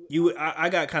I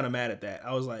got kind of mad at that.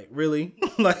 I was like, really?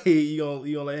 Like you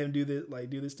gonna let him do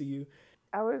this to you?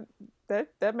 I would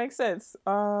that makes sense.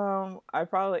 I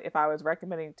probably, if I was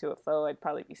recommending to a foe, I'd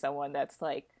probably be someone that's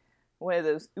like one of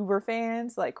those Uber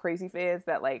fans, like crazy fans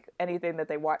that like anything that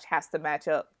they watch has to match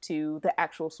up to the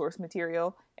actual source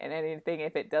material, and anything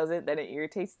if it doesn't, then it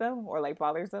irritates them or like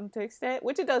bothers them to an extent,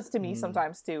 which it does to me Mm.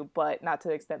 sometimes too, but not to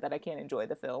the extent that I can't enjoy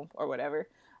the film or whatever.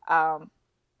 Um,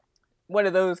 one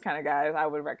of those kind of guys I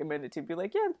would recommend it to, be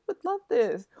like, yeah, would love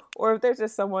this. Or if there's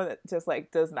just someone that just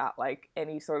like does not like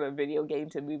any sort of video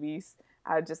games and movies,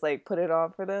 I would just like put it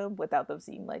on for them without them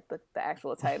seeing like the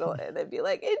actual title, and then be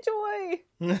like, enjoy.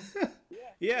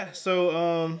 Yeah.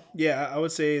 So yeah, I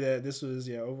would say that this was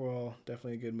overall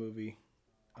definitely a good movie.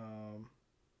 Um,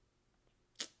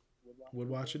 would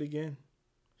watch it again.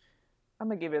 I'm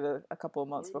gonna give it a couple of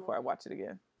months before I watch it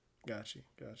again. Got you.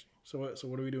 So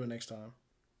what are we doing next time?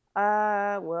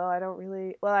 Well, I don't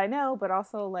really, well, I know, but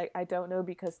also like I don't know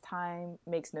because time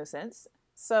makes no sense.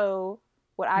 So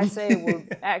what I say will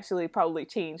actually probably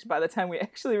change by the time we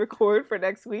actually record for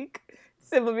next week,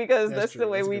 simply because That's that's the true.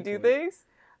 way That's a we good do point. things.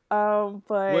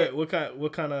 But What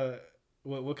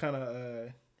kind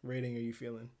of rating are you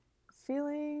feeling?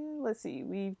 feeling, let's see,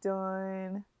 we've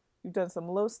done some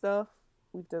low stuff,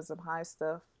 we've done some high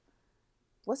stuff.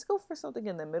 Let's go for something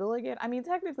in the middle again. I mean,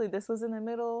 technically this was in the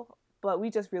middle, but we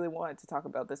just really wanted to talk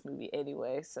about this movie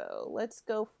anyway. So let's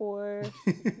go for.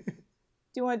 Do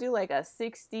you want to do like a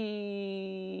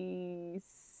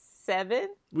 67?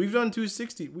 We've done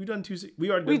 260. We've done two. We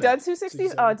already We did done that. 260s?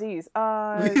 67. Oh geez.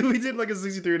 We did like a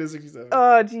 63 and a 67.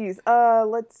 Oh geez.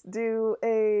 Let's do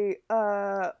a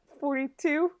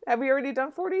 42. Have we already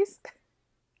done 40s?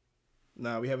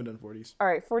 Nah, we haven't done 40s. All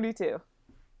right, 42.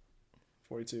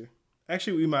 42.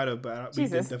 Actually, we might have, but we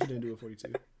Jesus. definitely didn't do a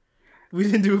 42. We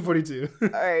didn't do a 42. All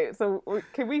right, so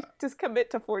can we just commit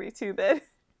to 42 then?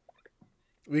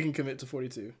 We can commit to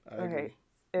 42. I agree. Okay.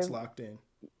 It's locked in.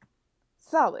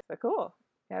 Solid. So cool.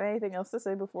 Have anything else to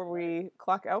say before we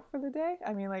clock out for the day?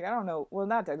 I mean, like, I don't know. Well,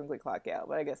 not technically clock out,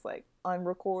 but I guess like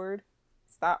unrecord,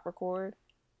 stop record.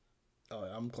 Oh,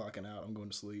 I'm clocking out. I'm going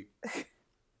to sleep. It's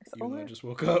Even though over. I just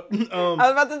woke up. I was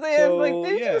about to say, so, like,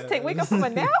 did you just wake up from a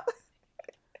nap?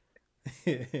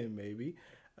 Maybe.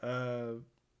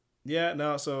 Yeah,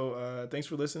 no, so thanks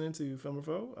for listening to Film or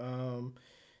Foe.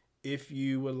 If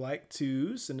you would like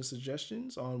to send us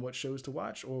suggestions on what shows to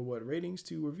watch or what ratings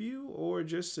to review, or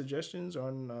just suggestions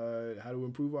on how to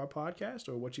improve our podcast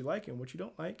or what you like and what you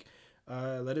don't like,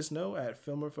 let us know at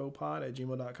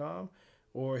filmorfoepod@gmail.com,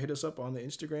 or hit us up on the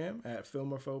Instagram at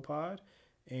filmorfoepod.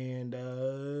 And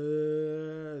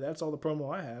that's all the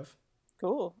promo I have.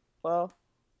 Cool. Well,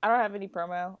 I don't have any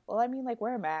promo. Well, I mean, like,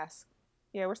 wear a mask.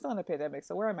 Yeah, we're still in a pandemic,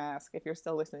 so wear a mask if you're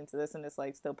still listening to this and it's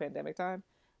like still pandemic time.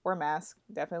 Wear a mask,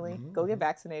 definitely. Go get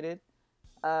vaccinated.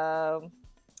 Um,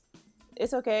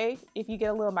 It's okay if you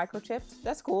get a little microchipped.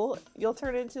 That's cool. You'll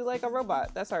turn into like a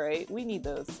robot. That's all right. We need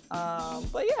those.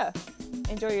 But yeah,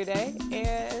 enjoy your day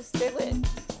and stay lit.